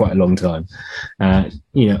saw for quite a long time.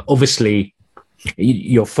 Obviously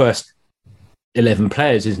your first 11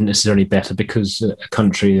 players isn't necessarily better because a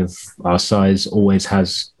country of our size always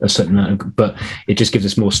has a certain amount but it just gives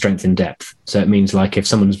us more strength in depth. So it means like if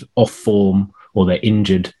someone's off form or they're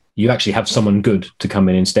injured, you actually have someone good to come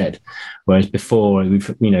in instead. Whereas before,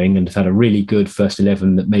 England have had a really good first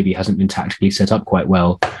 11 that maybe hasn't been tactically set up quite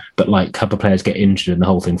well, but like a couple of players get injured and the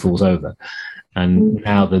whole thing falls over. And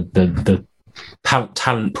now the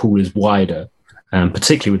talent pool is wider,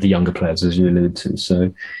 particularly with the younger players, as you alluded to.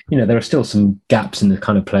 So, there are still some gaps in the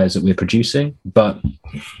kind of players that we're producing, but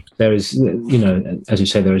there is, as you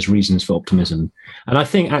say, there is reasons for optimism. And I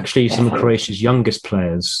think actually some of Croatia's youngest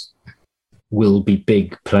players will be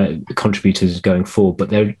big contributors going forward, but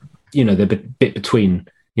they're a bit between.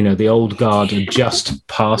 The old guard are just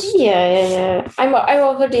past. Yeah. I'm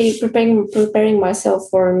already preparing myself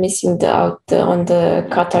for missing out on the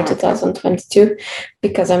Qatar 2022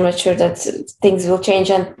 because I'm not sure that things will change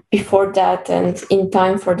and before that and in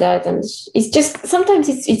time for that. And it's just sometimes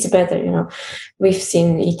it's better. We've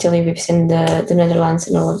seen Italy, we've seen the Netherlands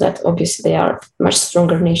and all of that. Obviously, they are much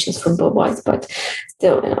stronger nations football-wise, but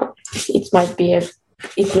still, it might be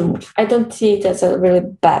I don't see it as a really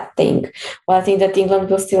bad thing. Well, I think that England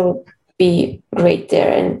will still be great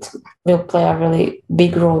there and will play a really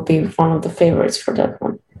big role, be one of the favorites for that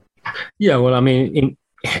one. Yeah, well,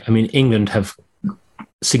 England have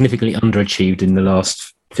significantly underachieved in the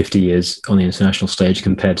last 50 years on the international stage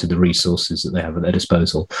compared to the resources that they have at their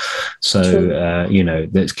disposal. So,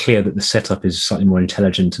 it's clear that the setup is slightly more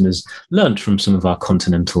intelligent and has learnt from some of our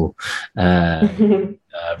continental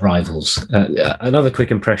rivals. Another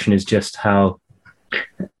quick impression is just how,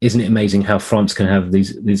 isn't it amazing how France can have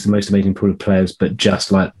these the most amazing pool of players, but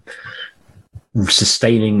just like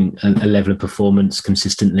sustaining a level of performance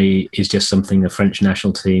consistently is just something the French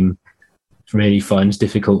national team really finds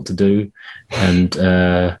difficult to do. And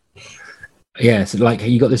it's like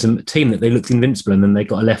you got this team that they looked invincible and then they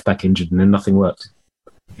got a left back injured and then nothing worked.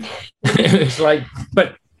 It's like,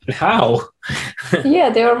 but how? Yeah,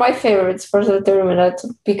 they were my favorites for the tournament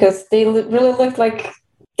because they really looked like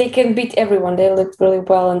they can beat everyone. They looked really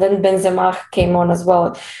well, and then Benzema came on as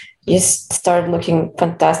well. Just started looking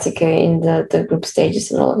fantastic in the group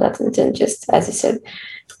stages and all of that, and then just as you said,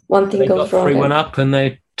 one thing goes wrong. They got 3-1 up, and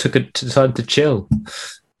they decided to chill.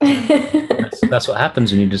 That's what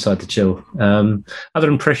happens when you decide to chill. Other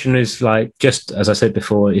impression is like, just as I said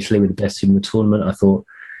before, Italy were the best team in the tournament. I thought,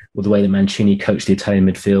 well, the way that Mancini coached the Italian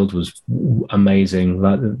midfield was amazing.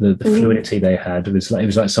 Like the fluidity they had, it was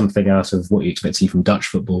like something out of what you expect to see from Dutch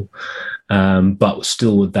football, but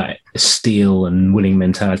still with that steel and winning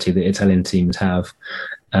mentality that Italian teams have.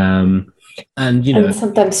 And, and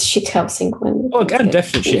sometimes shithousing when... Oh, and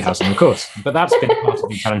definitely shithousing, of course. But that's been part of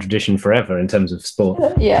the Italian tradition forever in terms of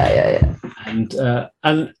sport. Yeah.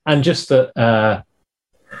 And just that,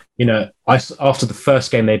 after the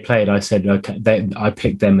first game they played, I said, okay, I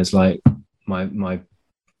picked them as like my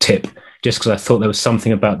tip, just because I thought there was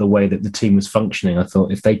something about the way that the team was functioning. I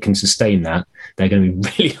thought if they can sustain that, they're going to be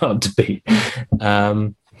really hard to beat.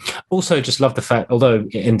 Also, just love the fact, although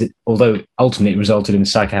ultimately it resulted in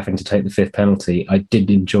Saka having to take the 5th penalty, I did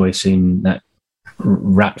enjoy seeing that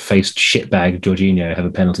rat-faced shitbag Jorginho have a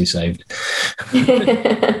penalty saved.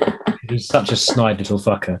 He's such a snide little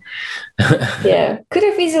fucker. Yeah, could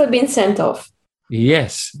have easily been sent off.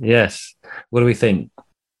 Yes. What do we think?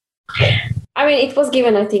 I mean, it was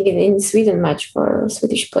given, I think, in Sweden match for a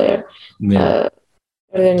Swedish player. Yeah.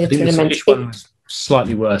 Earlier in the tournament. The Swedish one was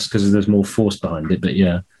slightly worse because there's more force behind it, but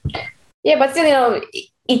yeah. Yeah, but still,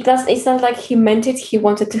 it's not like he meant it. He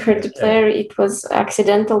wanted to hurt the player. It was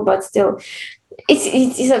accidental, but still,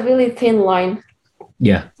 it's a really thin line.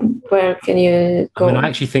 Yeah. Where can you go? I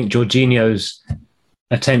actually think Jorginho's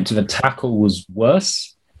attempt at a tackle was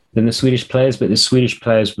worse than the Swedish players, but the Swedish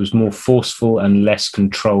players was more forceful and less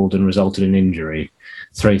controlled and resulted in injury.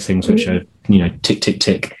 3 things which are, tick, tick,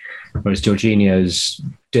 tick. Whereas Jorginho's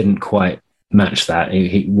didn't quite match that.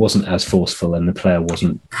 He wasn't as forceful and the player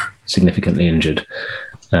wasn't significantly injured.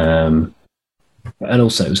 And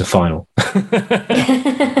also it was a final.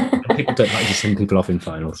 People don't like to send people off in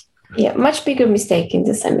finals. Yeah, much bigger mistake in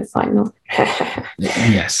the semi-final.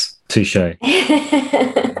 Yes, touche.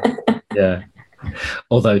 Yeah.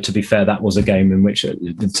 Although, to be fair, that was a game in which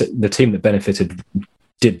the team that benefited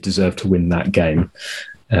did deserve to win that game.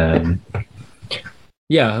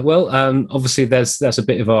 Obviously, there's a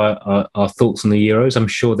bit of our thoughts on the Euros. I'm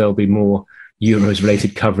sure there'll be more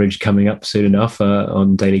Euros-related coverage coming up soon enough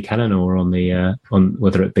on Daily Cannon or on the on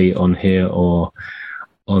whether it be on here or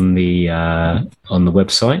on the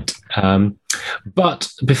website.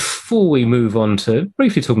 But before we move on to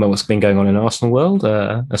briefly talking about what's been going on in Arsenal world,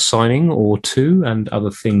 a signing or two and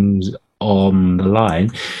other things on the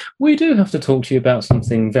line, we do have to talk to you about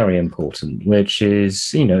something very important, which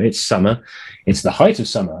is, it's summer. It's the height of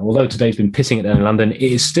summer. Although today's been pissing it down in London, it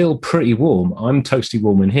is still pretty warm. I'm toasty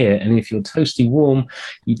warm in here. And if you're toasty warm,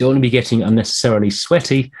 you don't want to be getting unnecessarily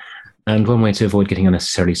sweaty. And one way to avoid getting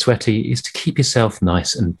unnecessarily sweaty is to keep yourself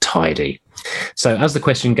nice and tidy. So as the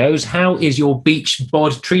question goes, how is your beach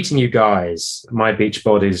bod treating you guys? My beach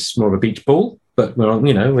bod is more of a beach ball, but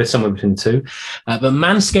we're somewhere between the two. But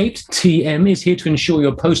Manscaped TM is here to ensure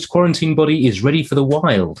your post-quarantine body is ready for the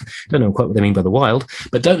wild. Don't know quite what they mean by the wild,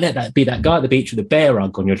 but don't let that be that guy at the beach with a bear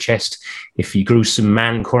rug on your chest. If you grew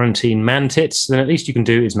some quarantine man tits, then at least you can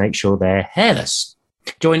do is make sure they're hairless.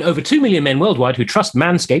 Join over 2 million men worldwide who trust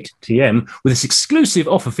Manscaped TM with this exclusive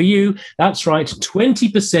offer for you. That's right,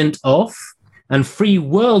 20% off and free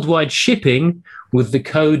worldwide shipping with the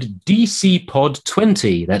code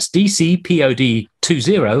DCPOD20. That's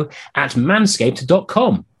DCPOD20 at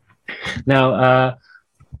manscaped.com. Now,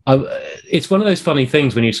 it's one of those funny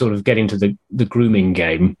things when you sort of get into the grooming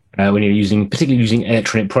game, when you're particularly using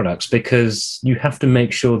electronic products, because you have to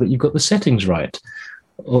make sure that you've got the settings right,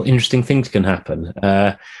 or interesting things can happen.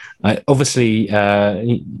 Obviously,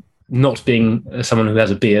 not being someone who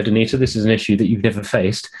has a beard, Anita, this is an issue that you've never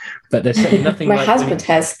faced, but there's nothing My husband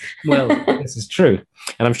has. Well, this is true.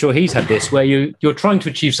 And I'm sure he's had this, where you're trying to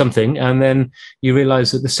achieve something and then you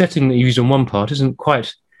realise that the setting that you use on one part isn't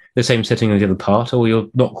quite the same setting as the other part, or you're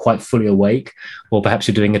not quite fully awake, or perhaps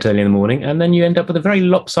you're doing it early in the morning, and then you end up with a very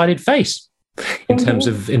lopsided face in terms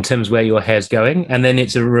of where your hair's going. And then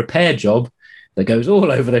it's a repair job that goes all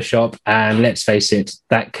over the shop, and let's face it,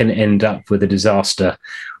 that can end up with a disaster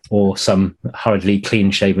or some hurriedly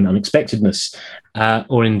clean-shaven unexpectedness.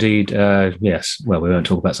 Or indeed, yes, well, we won't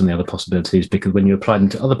talk about some of the other possibilities, because when you apply them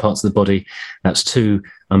to other parts of the body, that's too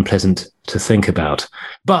unpleasant to think about.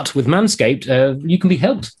 But with Manscaped, you can be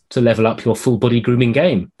helped to level up your full body grooming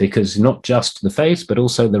game, because not just the face, but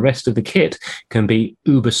also the rest of the kit can be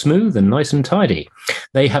uber smooth and nice and tidy.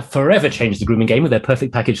 They have forever changed the grooming game with their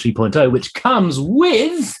Perfect Package 3.0, which comes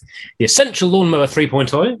with the Essential Lawnmower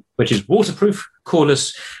 3.0, which is waterproof,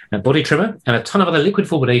 cordless body trimmer, and a ton of other liquid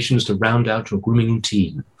formulations to round out your grooming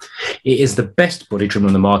routine. It is the best body trimmer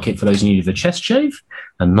on the market for those who need a chest shave,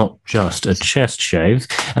 and not just a chest shave.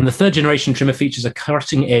 And the 3rd generation trimmer features a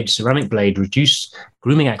cutting-edge ceramic blade to reduce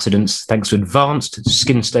grooming accidents thanks to advanced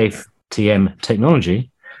skin-safe TM technology.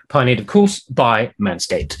 pioneered, of course, by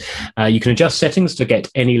Manscaped. You can adjust settings to get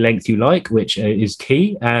any length you like, which is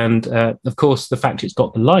key. And of course, the fact it's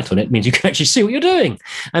got the light on it means you can actually see what you're doing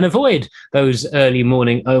and avoid those early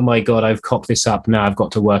morning, oh my God, I've cocked this up. Now I've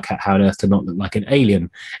got to work out how on earth to not look like an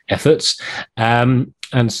alien efforts. And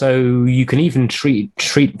so you can even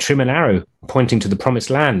trim an arrow pointing to the promised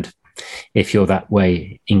land if you're that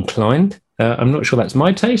way inclined. I'm not sure that's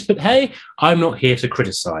my taste, but hey, I'm not here to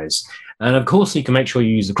criticize. And of course, you can make sure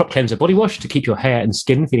you use the Crop Cleanser body wash to keep your hair and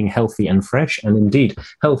skin feeling healthy and fresh. And indeed,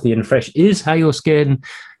 healthy and fresh is how your skin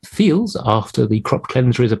feels after the crop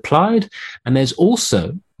cleanser is applied. And there's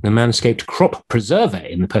also the Manscaped Crop Preserver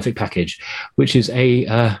in the perfect package, which is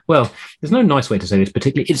well, there's no nice way to say this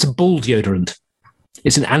particularly. It's a ball deodorant.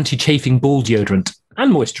 It's an anti-chafing ball deodorant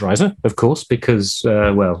and moisturizer, of course, because,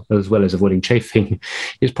 well, as well as avoiding chafing,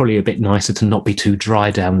 it's probably a bit nicer to not be too dry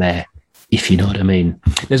down there, if you know what I mean.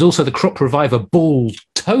 There's also the Crop Reviver Ball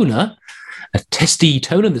Toner, a testy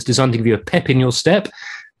toner that's designed to give you a pep in your step.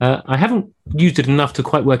 I haven't used it enough to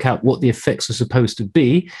quite work out what the effects are supposed to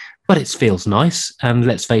be, but it feels nice. And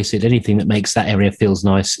let's face it, anything that makes that area feels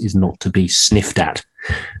nice is not to be sniffed at.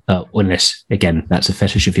 Unless, again, that's a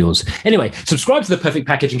fetish of yours. Anyway, subscribe to the perfect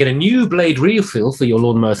package and get a new blade refill for your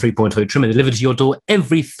Lawnmower 3.0 trimmer delivered to your door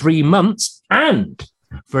every 3 months. And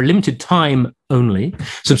for a limited time only,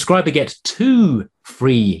 subscriber get 2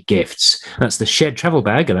 free gifts. That's the Shed travel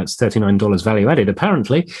bag, and that's $39 value added,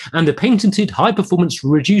 apparently, and the patented high-performance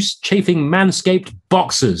reduced chafing Manscaped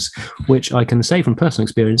boxers, which I can say from personal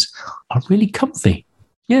experience are really comfy.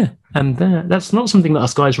 Yeah, and that's not something that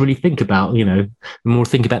us guys really think about, you know, we more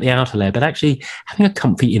think about the outer layer, but actually having a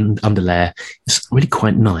comfy underlayer is really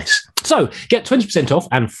quite nice. So get 20% off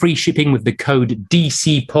and free shipping with the code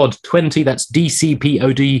DCPOD20, that's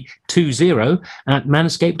DCPOD20 at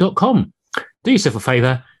manscaped.com. Do yourself a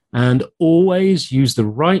favour and always use the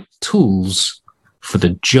right tools for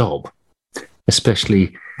the job,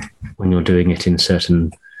 especially when you're doing it in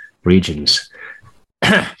certain regions.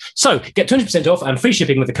 So get 20% off and free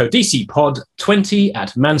shipping with the code DCPOD20 at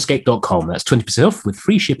manscaped.com. That's 20% off with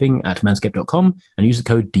free shipping at manscaped.com and use the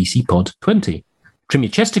code DCPOD20. Trim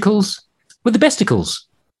your chesticles with the besticles.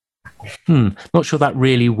 Not sure that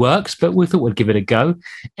really works, but we thought we'd give it a go.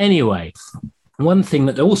 Anyway, one thing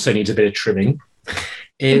that also needs a bit of trimming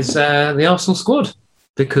is the Arsenal squad,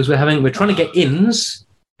 because we're trying to get ins,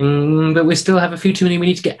 but we still have a few too many we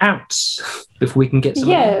need to get outs before we can get some.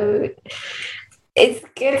 Yeah,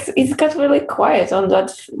 it's got really quiet on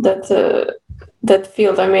that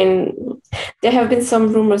field. I mean, there have been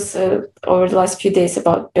some rumors over the last few days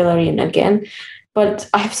about Bellerin again, but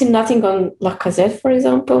I have seen nothing on Lacazette, for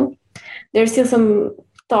example. There's still some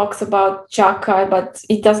talks about Xhaka, but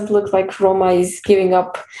it doesn't look like Roma is giving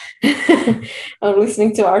up on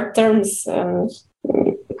listening to our terms. The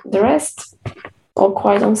rest, all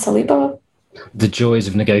quiet on Saliba. The joys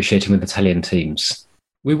of negotiating with Italian teams.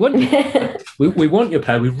 We want we want your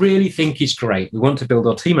player. We really think he's great. We want to build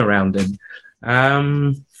our team around him.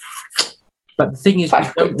 But the thing is, we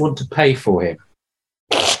don't want to pay for him.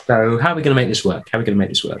 So how are we going to make this work?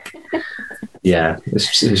 Yeah,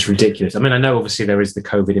 it's ridiculous. I mean, I know obviously there is the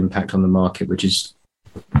COVID impact on the market, which is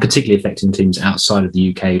particularly affecting teams outside of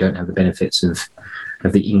the UK who don't have the benefits of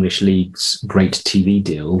the English league's great TV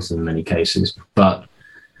deals in many cases. But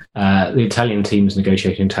the Italian teams'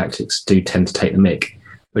 negotiating tactics do tend to take the mick,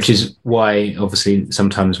 which is why obviously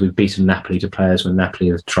sometimes we've beaten Napoli to players when Napoli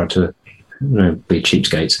have tried to be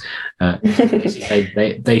cheapskates.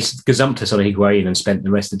 They gazumped us on Higuain and spent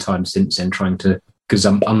the rest of the time since then trying to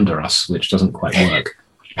gazump under us, which doesn't quite work.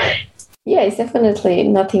 Yeah, it's definitely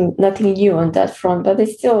nothing new on that front, but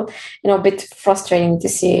it's still, a bit frustrating to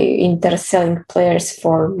see Inter selling players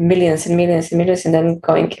for millions and millions and millions, and then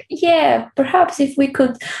going, yeah, perhaps if we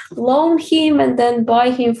could loan him and then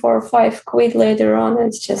buy him for £5 later on.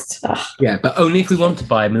 It's just yeah, but only if we want to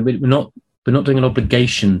buy him. We're not doing an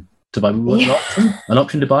obligation to buy. We want an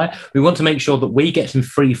option to buy. We want to make sure that we get him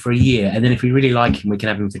free for a year, and then if we really like him, we can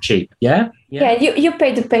have him for cheap. Yeah. You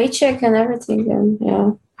pay the paycheck and everything, and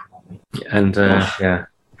yeah. And yeah,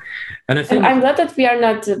 and I think I'm glad that we are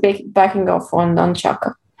not backing off on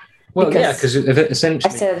Xhaka. Well, because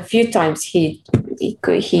essentially, I said a few times he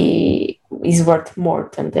is worth more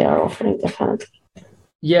than they are offering, definitely.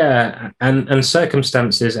 Yeah, and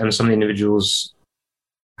circumstances and some individuals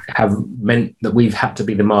have meant that we've had to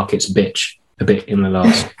be the market's bitch a bit in the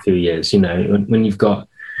last few years. When you've got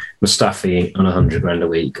Mustafi on $100,000 a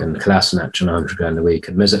week and Kolasinac on $100,000 a week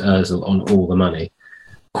and Mesut Ozil on all the money,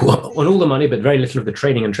 but very little of the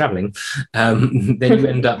training and travelling, then you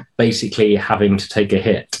end up basically having to take a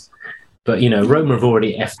hit. But, Roma have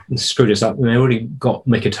already screwed us up. And they already got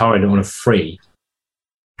Mkhitaryan on a free,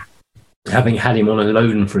 having had him on a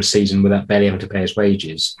loan for a season without barely having to pay his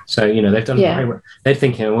wages. So, they've done very well. They're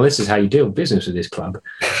thinking, well, this is how you deal with business with this club.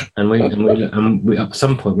 And we at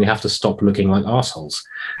some point, we have to stop looking like arseholes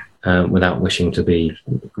without wishing to be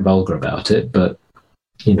vulgar about it. But,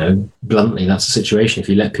 bluntly, that's the situation. If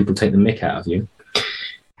you let people take the mick out of you.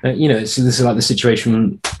 This is like the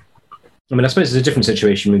situation. I mean, I suppose it's a different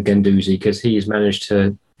situation with Guendouzi because he's managed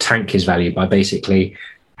to tank his value by basically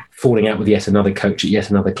falling out with yet another coach at yet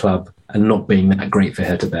another club and not being that great for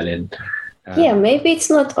Hertha Berlin. Maybe it's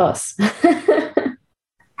not us.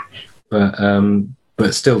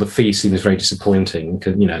 But still, the fee seems very disappointing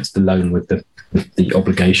because it's the loan with the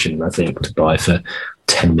obligation, I think, to buy for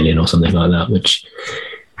 10 million or something like that, which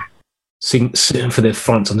seems for the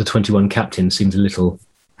France under 21 captain seems a little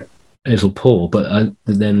poor, but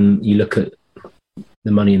then you look at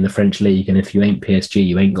the money in the French league, and if you ain't PSG,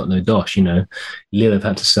 you ain't got no dosh. Lille have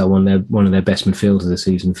had to sell one of their best midfielders this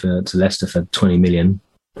season to Leicester for 20 million,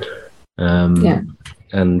 and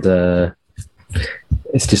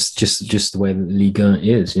it's just the way that the Ligue 1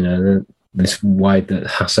 is. This wide that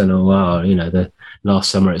Hassan Aouar, the last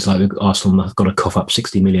summer it's like Arsenal have got to cough up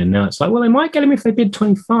 60 million. Now it's like, well, they might get him if they bid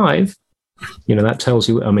 25. That tells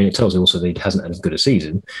you, it tells you also that he hasn't had as good a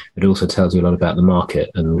season. It also tells you a lot about the market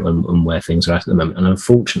and where things are at the moment. And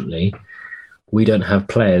unfortunately, we don't have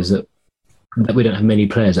many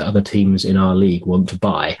players that other teams in our league want to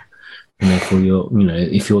buy. And therefore,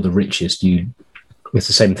 if you're the richest, it's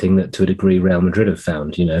the same thing that to a degree Real Madrid have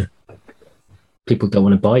found, People don't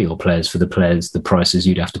want to buy your players for the prices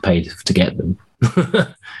you'd have to pay to get them.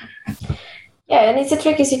 Yeah, and it's a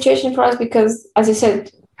tricky situation for us because, as you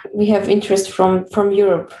said, we have interest from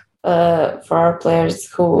Europe for our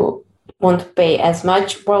players who won't pay as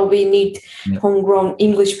much, while we need homegrown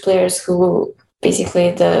English players who basically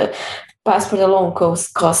the passport alone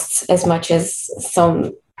costs as much as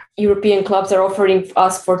some European clubs are offering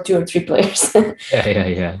us for 2 or 3 players.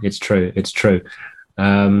 Yeah. It's true.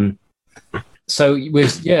 So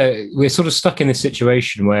we're sort of stuck in this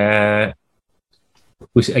situation where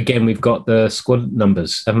we've got the squad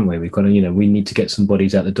numbers, haven't we? We've got to, we need to get some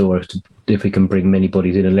bodies out the door if we can bring many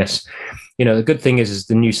bodies in. Unless, the good thing is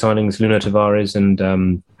the new signings, Nuno Tavares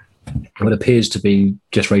and what appears to be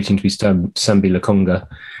just rating to be Sambi Lokonga.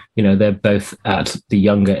 They're both at the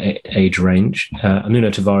younger age range. Nuno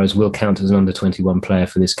Tavares will count as an under 21 player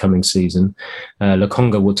for this coming season.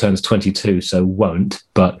 Lokonga will turn 22, so won't.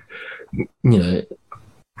 But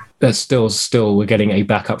that's still we're getting a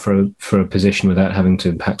backup for a position without having to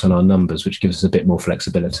impact on our numbers, which gives us a bit more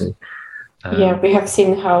flexibility. We have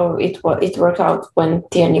seen how it worked out when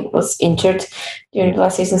Tierney was injured during the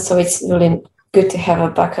last season, so it's really good to have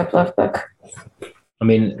a backup left back. I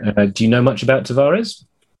mean, do you know much about Tavares?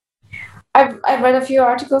 I've read a few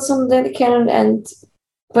articles on Daily Cannon and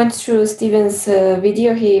went through Steven's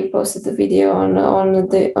video. He posted the video on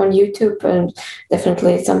YouTube, and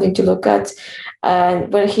definitely it's something to look at.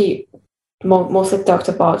 And when he mostly talked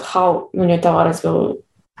about how Nuno Tavares will,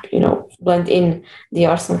 blend in the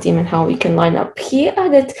Arsenal team and how we can line up, he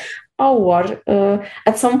added Aouar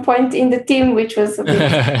at some point in the team, which was a bit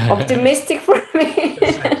optimistic for me.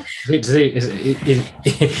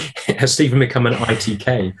 Has Stephen become an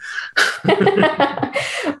ITK?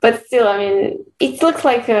 But still, it looks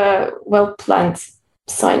like a well-planned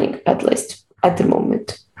signing, at least at the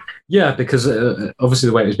moment. Yeah, because obviously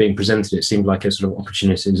the way it was being presented, it seemed like a sort of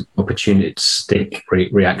opportunistic,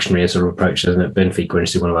 reactionary sort of approach, doesn't it? Benfica were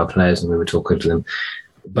one of our players and we were talking to them.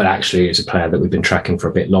 But actually it's a player that we've been tracking for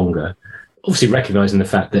a bit longer. Obviously recognising the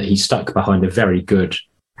fact that he's stuck behind a very good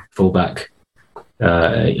fullback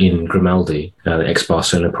in Grimaldi, the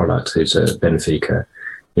ex-Barcelona product, who's a Benfica,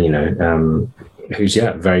 who's,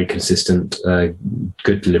 very consistent,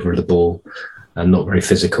 good deliverer of the ball, and not very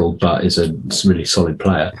physical, but is a really solid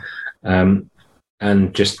player. And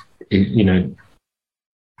just, a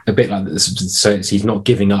bit like this. So he's not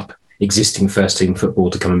giving up existing first-team football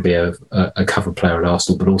to come and be a cover player at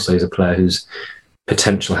Arsenal, but also he's a player whose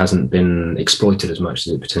potential hasn't been exploited as much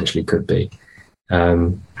as it potentially could be.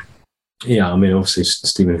 Obviously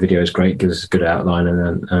Stephen's video is great, gives us a good outline,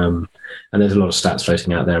 and there's a lot of stats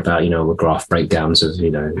floating out there about, graph breakdowns of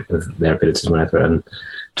their abilities and whatever. And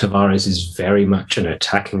Tavares is very much an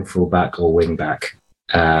attacking fullback or wing back,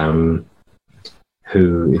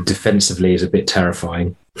 who defensively is a bit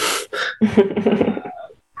terrifying.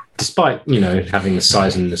 Despite, having the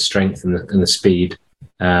size and the strength and the speed,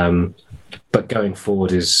 but going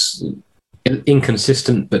forward is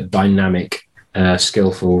inconsistent but dynamic,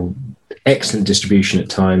 skillful, excellent distribution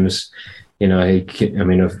at times. You know,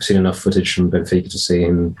 I've seen enough footage from Benfica to see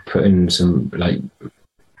him put in some like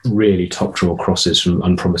really top draw crosses from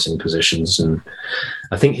unpromising positions. And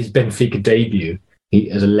I think his Benfica debut,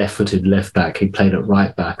 as a left-footed left back, he played at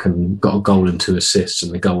right back and got a goal and 2 assists,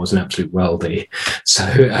 and the goal was an absolute worldie. So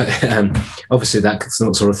obviously that's not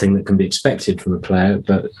the sort of thing that can be expected from a player,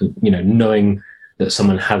 but you know, knowing that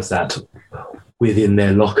someone has that within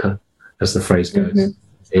their locker, as the phrase goes,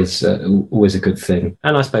 is always a good thing.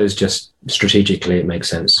 And I suppose just strategically it makes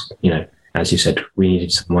sense. You know, as you said, we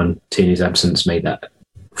needed someone. Tierney's absence made that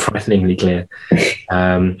frighteningly clear.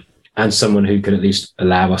 And someone who could at least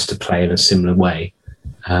allow us to play in a similar way.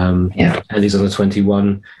 And he's on the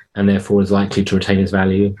 21 and therefore is likely to retain his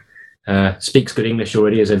value. Speaks good English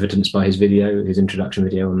already, as evidenced by his introduction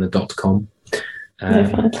video on the .com.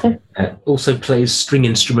 Definitely. Also plays string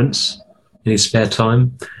instruments in his spare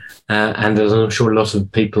time. And as I'm sure a lot of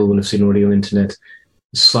people will have seen already on the internet,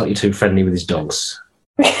 slightly too friendly with his dogs.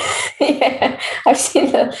 Yeah, I've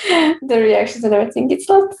seen the reactions and everything. It's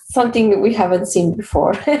not something we haven't seen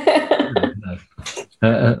before.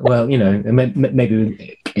 No. Well, you know,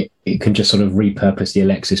 maybe it can just sort of repurpose the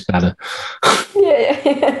Alexis banner.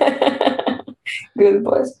 Yeah. Good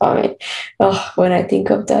boys. I mean, when I think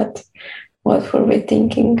of that, what were we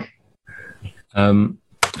thinking?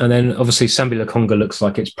 And then obviously Sambi Lokonga looks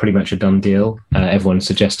like it's pretty much a done deal. Everyone's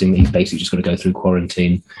suggesting that he's basically just going to go through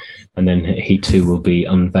quarantine and then he too will be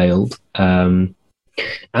unveiled.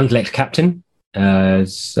 Anderlecht captain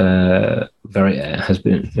has been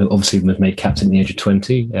obviously was made captain at the age of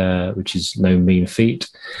 20, which is no mean feat.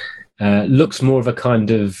 Looks more of a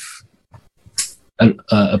kind of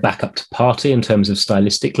a backup to Partey in terms of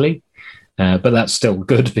stylistically. But that's still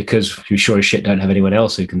good because you sure as shit don't have anyone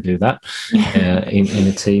else who can do that in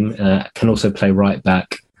a team. Can also play right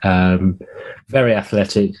back. Very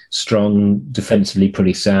athletic, strong, defensively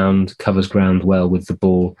pretty sound, covers ground well with the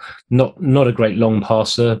ball. Not a great long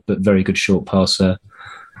passer, but very good short passer.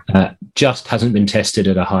 Just hasn't been tested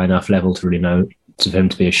at a high enough level to really know for him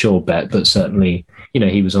to be a sure bet, but certainly, you know,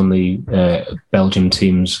 he was on the Belgium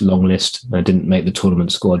team's long list. Didn't make the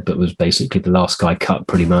tournament squad, but was basically the last guy cut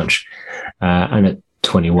pretty much. And at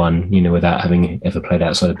 21, you know, without having ever played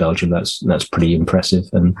outside of Belgium, that's pretty impressive.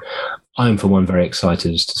 And I'm, for one, very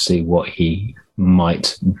excited to see what he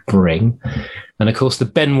might bring. And of course, the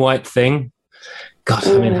Ben White thing. God,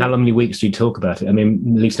 I mean, how many weeks do you talk about it? I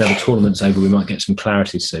mean, at least now the tournament's over, we might get some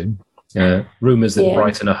clarity soon. Rumours that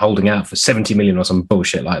Brighton are holding out for 70 million or some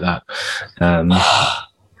bullshit like that.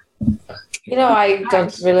 You know, I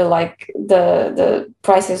don't really like the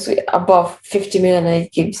prices above 50 million, and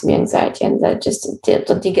it gives me anxiety, and I just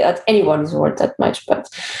don't think that anyone is worth that much. But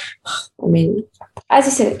I mean, as I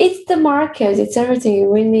said, it's the market, it's everything.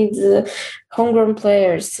 We need homegrown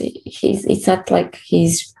players. It's not like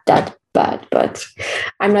he's that bad, but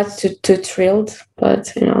I'm not too thrilled.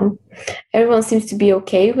 But you know, everyone seems to be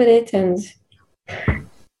okay with it, and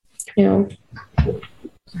you know.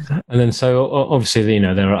 And then, so obviously, you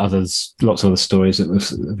know, there are lots of other stories that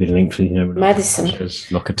have been linked to, you know, Maddison,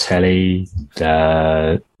 Locatelli,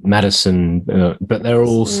 Maddison, but they're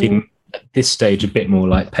all seem at this stage a bit more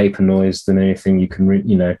like paper noise than anything you can,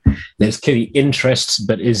 you know. There's clearly interest,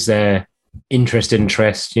 but is there interest? You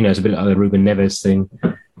know, it's a bit like the Ruben Neves thing.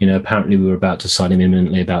 You know, apparently we were about to sign him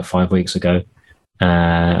imminently about 5 weeks ago,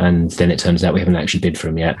 and then it turns out we haven't actually bid for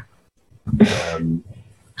him yet.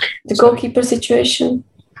 The goalkeeper situation.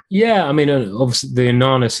 Yeah, I mean, obviously the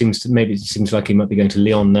Onana seems like he might be going to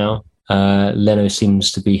Lyon now. Leno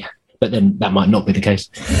seems to be, but then that might not be the case.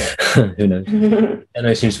 Who knows?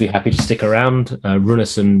 Leno seems to be happy to stick around.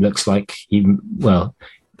 Runarsson looks like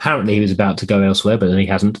apparently he was about to go elsewhere, but then he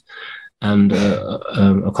hasn't. And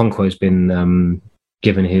Okonkwo's been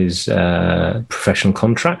given his professional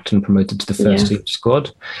contract and promoted to the first team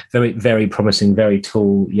squad. Very, very promising, very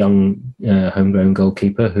tall, young, homegrown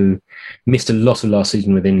goalkeeper who missed a lot of last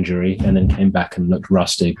season with injury and then came back and looked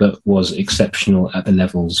rusty, but was exceptional at the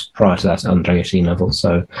levels prior to that under 18 level.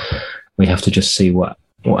 So we have to just see what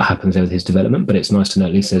happens there with his development. But it's nice to know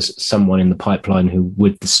at least there's someone in the pipeline who,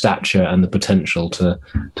 with the stature and the potential to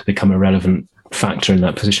become a relevant factor in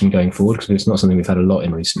that position going forward, because it's not something we've had a lot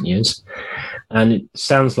in recent years. And it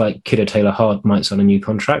sounds like Kiddo Taylor-Hart might sign a new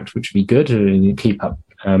contract, which would be good to keep up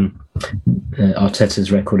Arteta's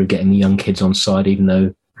record of getting the young kids on side, even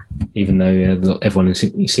though everyone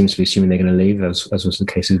seems to be assuming they're going to leave, as was the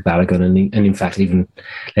case with Balogun. And in fact, even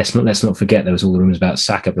let's not forget there was all the rumours about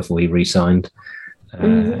Saka before he re-signed.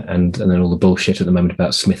 And then all the bullshit at the moment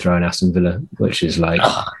about Smith Rowe and Aston Villa, which is like,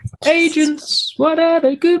 agents, what are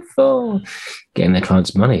they good for? Getting their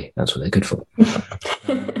clients' money. That's what they're good for.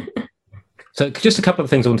 So just a couple of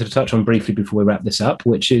things I wanted to touch on briefly before we wrap this up,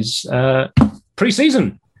 which is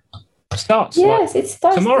pre-season starts. Yes, it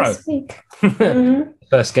starts tomorrow. this week. Mm-hmm.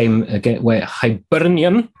 First game again, we're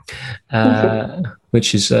Hibernian,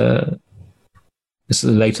 which is it's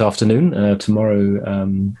late afternoon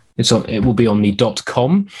tomorrow. It will be on the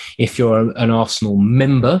 .com. If you're an Arsenal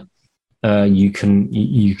member, you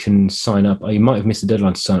can sign up. You might have missed the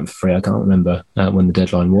deadline to sign up for free. I can't remember when the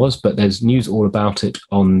deadline was, but there's news all about it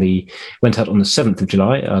went out on the 7th of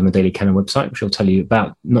July on the Daily Cannon website, which will tell you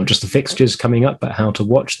about not just the fixtures coming up, but how to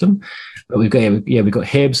watch them. But we've got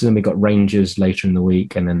Hibs, and then we've got Rangers later in the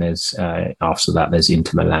week, and then there's after that there's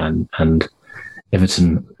Inter Milan and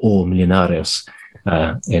Everton or Millonarios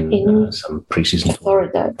in some preseason.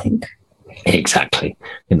 Florida, I think. Exactly,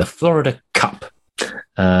 in the Florida Cup.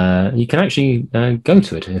 You can actually go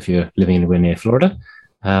to it if you're living anywhere near Florida.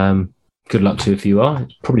 Good luck to if you are.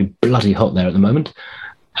 It's probably bloody hot there at the moment.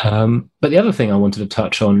 But the other thing I wanted to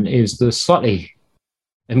touch on is the slightly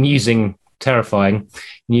amusing, terrifying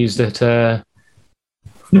news that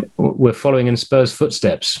we're following in Spurs'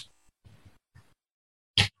 footsteps.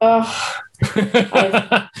 Oh,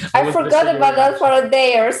 I forgot about that for a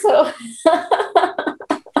day or so.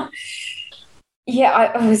 Yeah,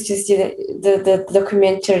 I was just the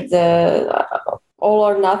documentary, the All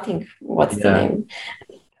or Nothing. What's the name?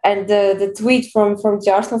 And the tweet from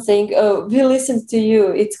the Arsenal saying, "Oh, we listened to you.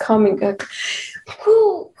 It's coming."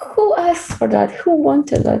 Who asked for that? Who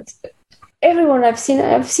wanted that? Everyone I've seen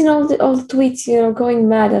all the tweets, going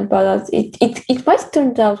mad about that. It might have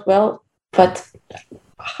turned out well, but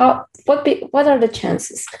what are the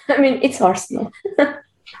chances? I mean, it's Arsenal.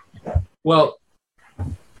 Well,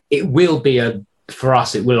 it will be for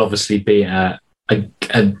us, it will obviously be a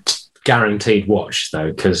guaranteed watch,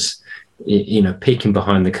 though, because peeking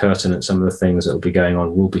behind the curtain at some of the things that will be going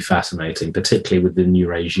on will be fascinating, particularly with the new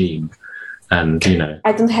regime. And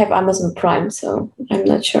I don't have Amazon Prime, so I'm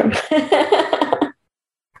not sure.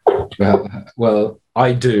 well,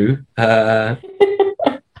 I do. Not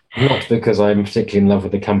because I'm particularly in love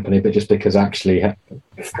with the company, but just because actually,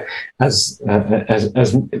 as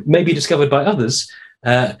maybe discovered by others,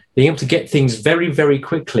 being able to get things very, very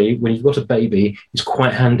quickly when you've got a baby is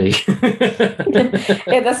quite handy.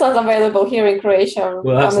 Yeah, that's not available here in Croatia.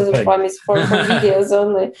 Well, Amazon Prime is for videos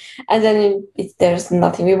only. And then there's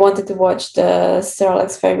nothing. We wanted to watch the Sir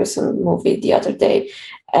Alex Ferguson movie the other day,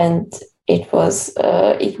 and it was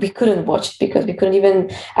we couldn't watch it because we couldn't even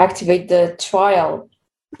activate the trial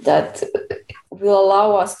that will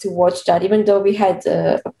allow us to watch that, even though we had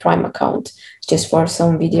a Prime account just for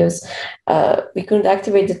some videos. We couldn't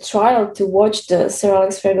activate the trial to watch the Sir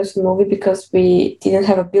Alex Ferguson movie because we didn't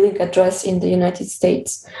have a billing address in the United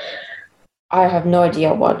States. I have no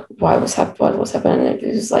idea what was happening. It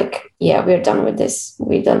was like, yeah, we're done with this.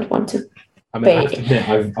 We don't want to pay. I have to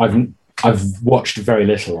admit, I've watched very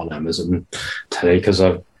little on Amazon telly because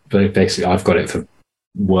I've got it for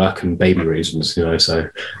work and baby reasons, so,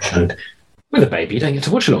 and with a baby you don't get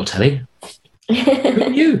to watch a lot of telly. Who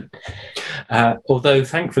knew? Although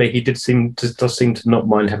thankfully he does seem to not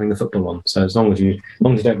mind having the football on, so as long as you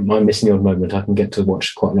don't mind missing the odd moment, I can get to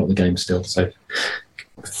watch quite a lot of the games still. So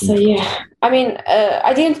yeah, I mean,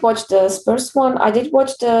 I didn't watch the Spurs one. I did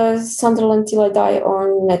watch the Sunderland Till I Die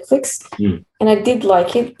on Netflix, and I did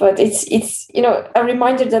like it. But it's a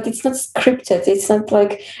reminder that it's not scripted. It's not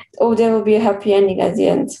like, oh, there will be a happy ending at the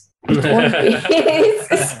end. It won't be.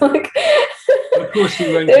 It's like of course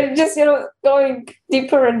you won't. They're just going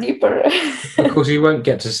deeper and deeper. Of course, you won't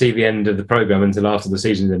get to see the end of the program until after the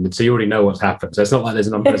season's ended, so you already know what's happened. So it's not like there's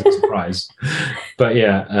an unpleasant surprise. But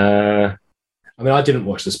yeah. I mean, I didn't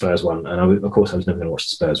watch the Spurs one, and of course I was never going to watch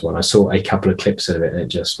the Spurs one. I saw a couple of clips of it, and it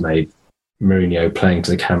just made Mourinho playing to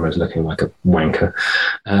the cameras looking like a wanker.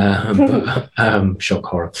 Shock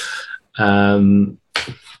horror.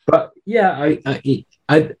 But yeah, it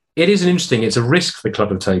is interesting. It's a risk the club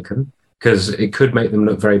have taken because it could make them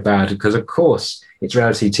look very bad. Because of course it's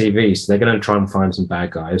reality TV, so they're going to try and find some bad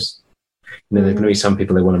guys. There are going to be some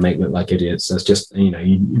people they want to make look like idiots. That's just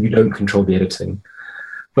you don't control the editing.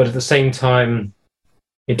 But at the same time,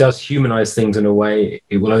 it does humanize things in a way.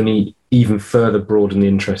 It will only even further broaden the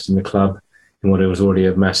interest in the club in what it was already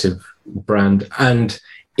a massive brand. And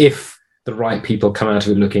if the right people come out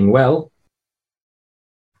of it looking well,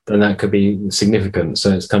 then that could be significant.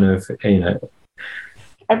 So it's kind of,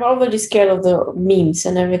 I'm already scared of the memes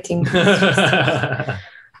and everything.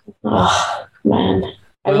 Oh, man.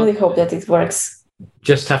 I really hope that it works.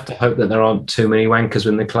 Just have to hope that there aren't too many wankers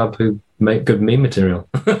in the club who make good meme material.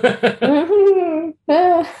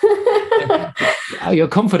 Your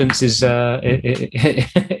confidence is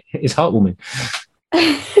heartwarming.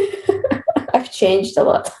 I've changed a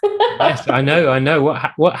lot. Yes, I know.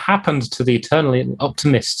 What happened to the eternally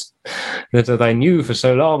optimist that I knew for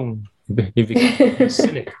so long? You'd be a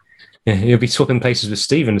cynic. Yeah, you'll be swapping places with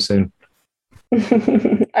Stephen soon.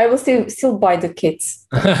 I will still buy the kits.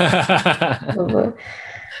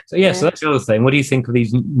 So that's the other thing. What do you think of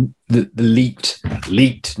these the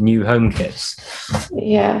leaked new home kits?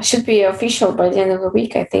 Yeah, should be official by the end of the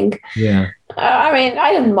week, I think. Yeah. I mean,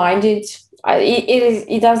 I don't mind it.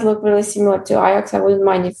 It does look really similar to Ajax. I wouldn't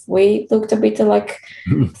mind if we looked a bit like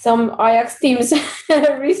some Ajax teams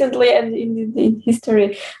recently and in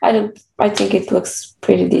history. I think it looks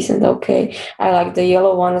pretty decent. Okay, I like the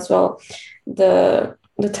yellow one as well. The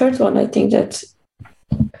third one, I think that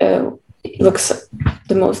it looks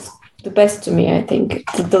the best to me. I think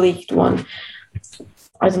the leaked one.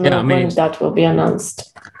 I don't know when that will be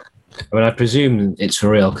announced. I mean, I presume it's for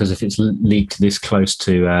real because if it's leaked this close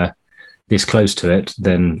to it,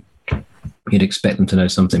 then you'd expect them to know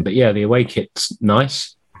something. But yeah, the away kit's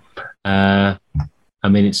nice. I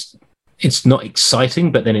mean, it's not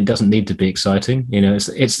exciting, but then it doesn't need to be exciting. You know,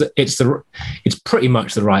 it's pretty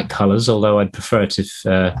much the right colours. Although I'd prefer it if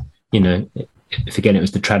if again it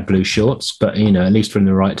was the trad blue shorts, but at least we're in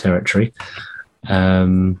the right territory.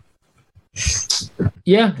 I'm the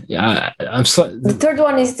third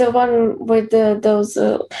one is the one with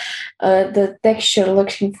the texture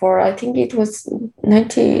looking for. I think it was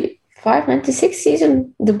 95, 96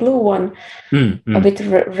 season, the blue one, a bit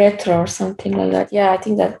retro or something like that. Yeah, I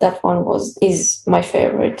think that one is my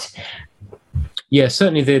favorite. Yeah,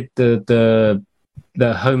 certainly the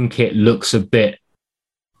home kit looks a bit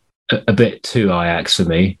too Ajax for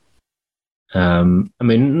me. I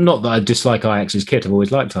mean, not that I dislike Ajax's kit. I've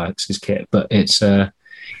always liked Ajax's kit, but it's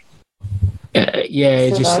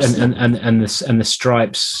it's just and the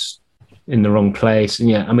stripes in the wrong place.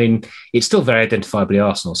 And I mean, it's still very identifiably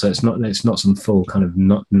Arsenal, so it's not some full kind of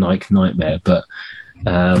Nike nightmare, but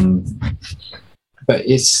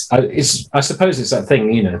it's I suppose it's that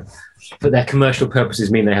thing, but their commercial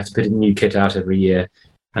purposes mean they have to put a new kit out every year.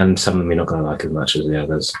 And some of them you're not going to like as much as the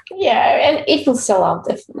others. Yeah, and it will sell out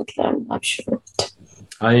definitely. I'm sure.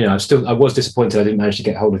 I was disappointed I didn't manage to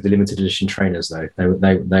get hold of the limited edition trainers though. They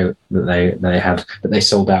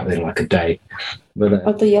sold out within like a day.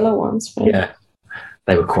 But the yellow ones, right? Yeah,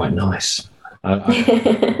 they were quite nice.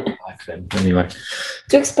 I like them anyway.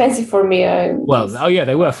 Too expensive for me.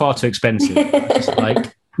 They were far too expensive.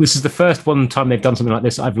 This is the first one time they've done something like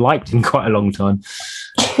this I've liked in quite a long time.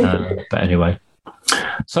 But anyway.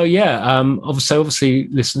 So obviously,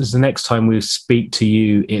 listeners, the next time we speak to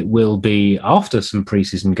you, it will be after some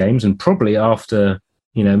pre-season games and probably after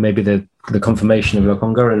maybe the confirmation of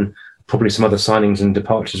Lokonga and probably some other signings and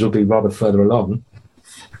departures will be rather further along.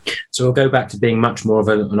 So we'll go back to being much more of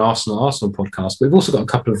an Arsenal podcast. We've also got a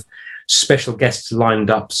couple of special guests lined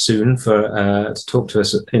up soon to talk to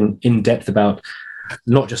us in depth about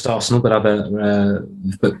not just Arsenal but other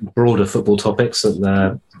but broader football topics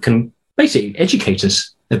that can basically educate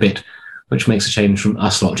us a bit, which makes a change from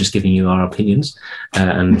us lot just giving you our opinions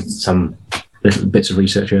and some little bits of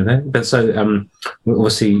research here and there. But so we'll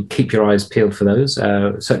obviously keep your eyes peeled for those.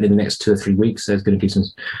 Certainly in the next 2 or 3 weeks, there's going to be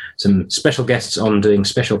some special guests on doing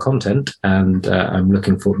special content, and I'm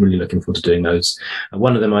really looking forward to doing those.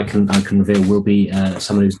 One of them I can reveal will be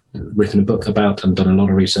someone who's written a book about and done a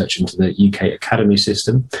lot of research into the UK academy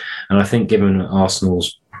system, and I think given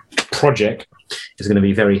Arsenal's project is going to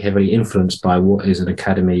be very heavily influenced by what is an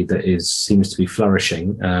academy that seems to be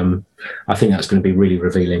flourishing. I think that's going to be really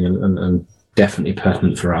revealing and definitely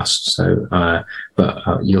pertinent for us. So, but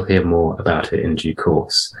you'll hear more about it in due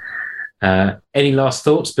course. Any last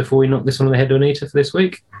thoughts before we knock this one on the head, Anita, for this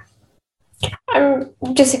week? I'm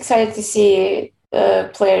just excited to see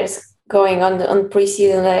players going on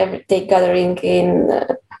pre-season every day gathering in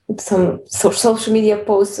some social media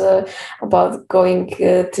posts about going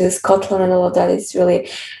to Scotland and all of that. It's really,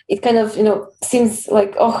 it kind of seems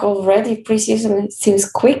like already pre-season. It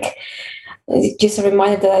seems quick. It's just a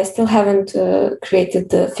reminder that I still haven't created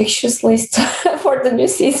the fixtures list for the new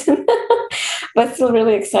season, but still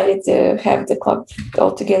really excited to have the club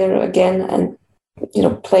all together again and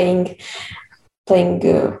playing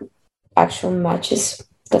actual matches.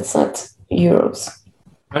 That's not Euros.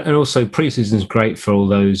 And also, pre-season is great for all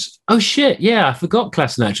those. Oh shit! Yeah, I forgot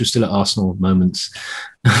Kolasinac was still at Arsenal moments.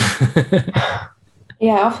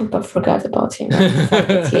 Yeah, I often forgot about him.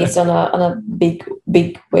 He's on a big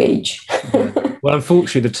wage. Well,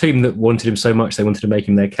 unfortunately, the team that wanted him so much, they wanted to make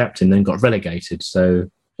him their captain, then got relegated, so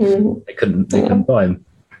they couldn't buy him.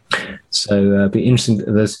 So it'd be interesting.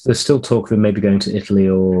 There's still talk of him maybe going to Italy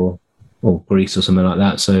or or Greece or something like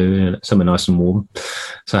that. So somewhere nice and warm.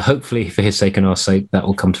 So hopefully, for his sake and our sake, that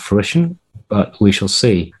will come to fruition. But we shall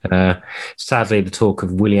see. Sadly, the talk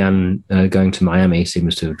of Willian going to Miami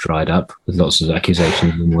seems to have dried up, with lots of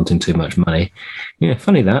accusations of him wanting too much money. Yeah,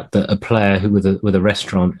 funny that a player who with a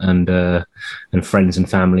restaurant and friends and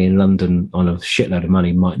family in London on a shitload of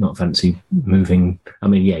money might not fancy moving. I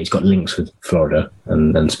mean, yeah, he's got links with Florida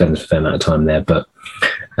and spends a fair amount of time there, but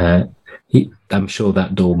I'm sure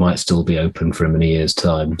that door might still be open for him in a year's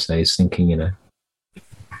time. So he's thinking,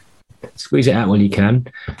 squeeze it out while you can.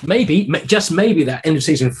 Maybe, just maybe, that end of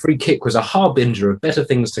season free kick was a harbinger of better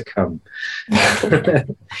things to come.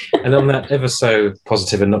 And on that ever so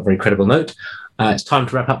positive and not very credible note, it's time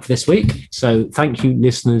to wrap up for this week. So thank you,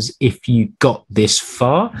 listeners, if you got this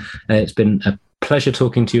far. It's been a pleasure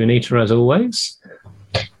talking to you, Anita, as always.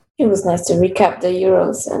 It was nice to recap the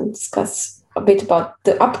Euros and discuss a bit about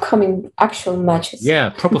the upcoming actual matches. Yeah,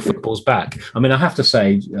 proper football's back. I mean, I have to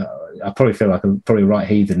say, I probably feel like I'm probably right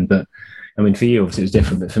heathen, but I mean, for you, obviously, it was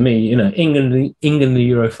different. But for me, England, the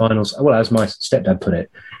Euro finals, well, as my stepdad put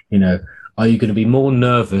it, are you going to be more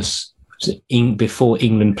nervous before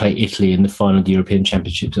England play Italy in the final of the European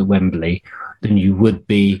Championships at Wembley than you would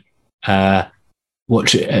be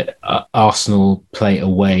watch Arsenal play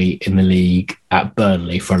away in the league at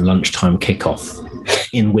Burnley for a lunchtime kickoff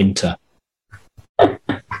in winter?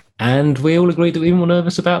 And we all agreed that we were more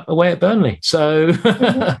nervous about away at Burnley. So,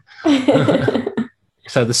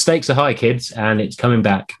 so the stakes are high, kids, and it's coming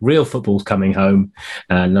back. Real football's coming home.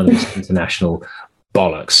 None of this international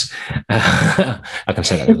bollocks. I can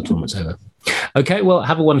say that when the tournament's over. Okay, well,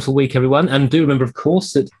 have a wonderful week, everyone. And do remember, of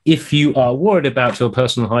course, that if you are worried about your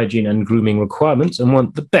personal hygiene and grooming requirements and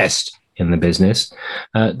want the best in the business,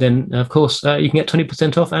 then, of course, you can get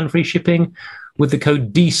 20% off and free shipping with the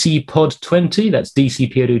code DCPOD20, that's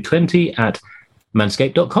DCPOD20 at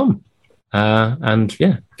manscaped.com. And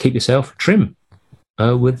yeah, keep yourself trim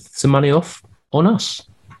with some money off on us,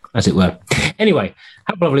 as it were. Anyway,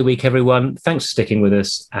 have a lovely week, everyone. Thanks for sticking with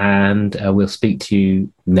us, and we'll speak to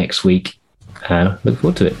you next week. Look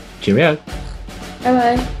forward to it. Cheerio.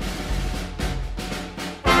 Bye-bye.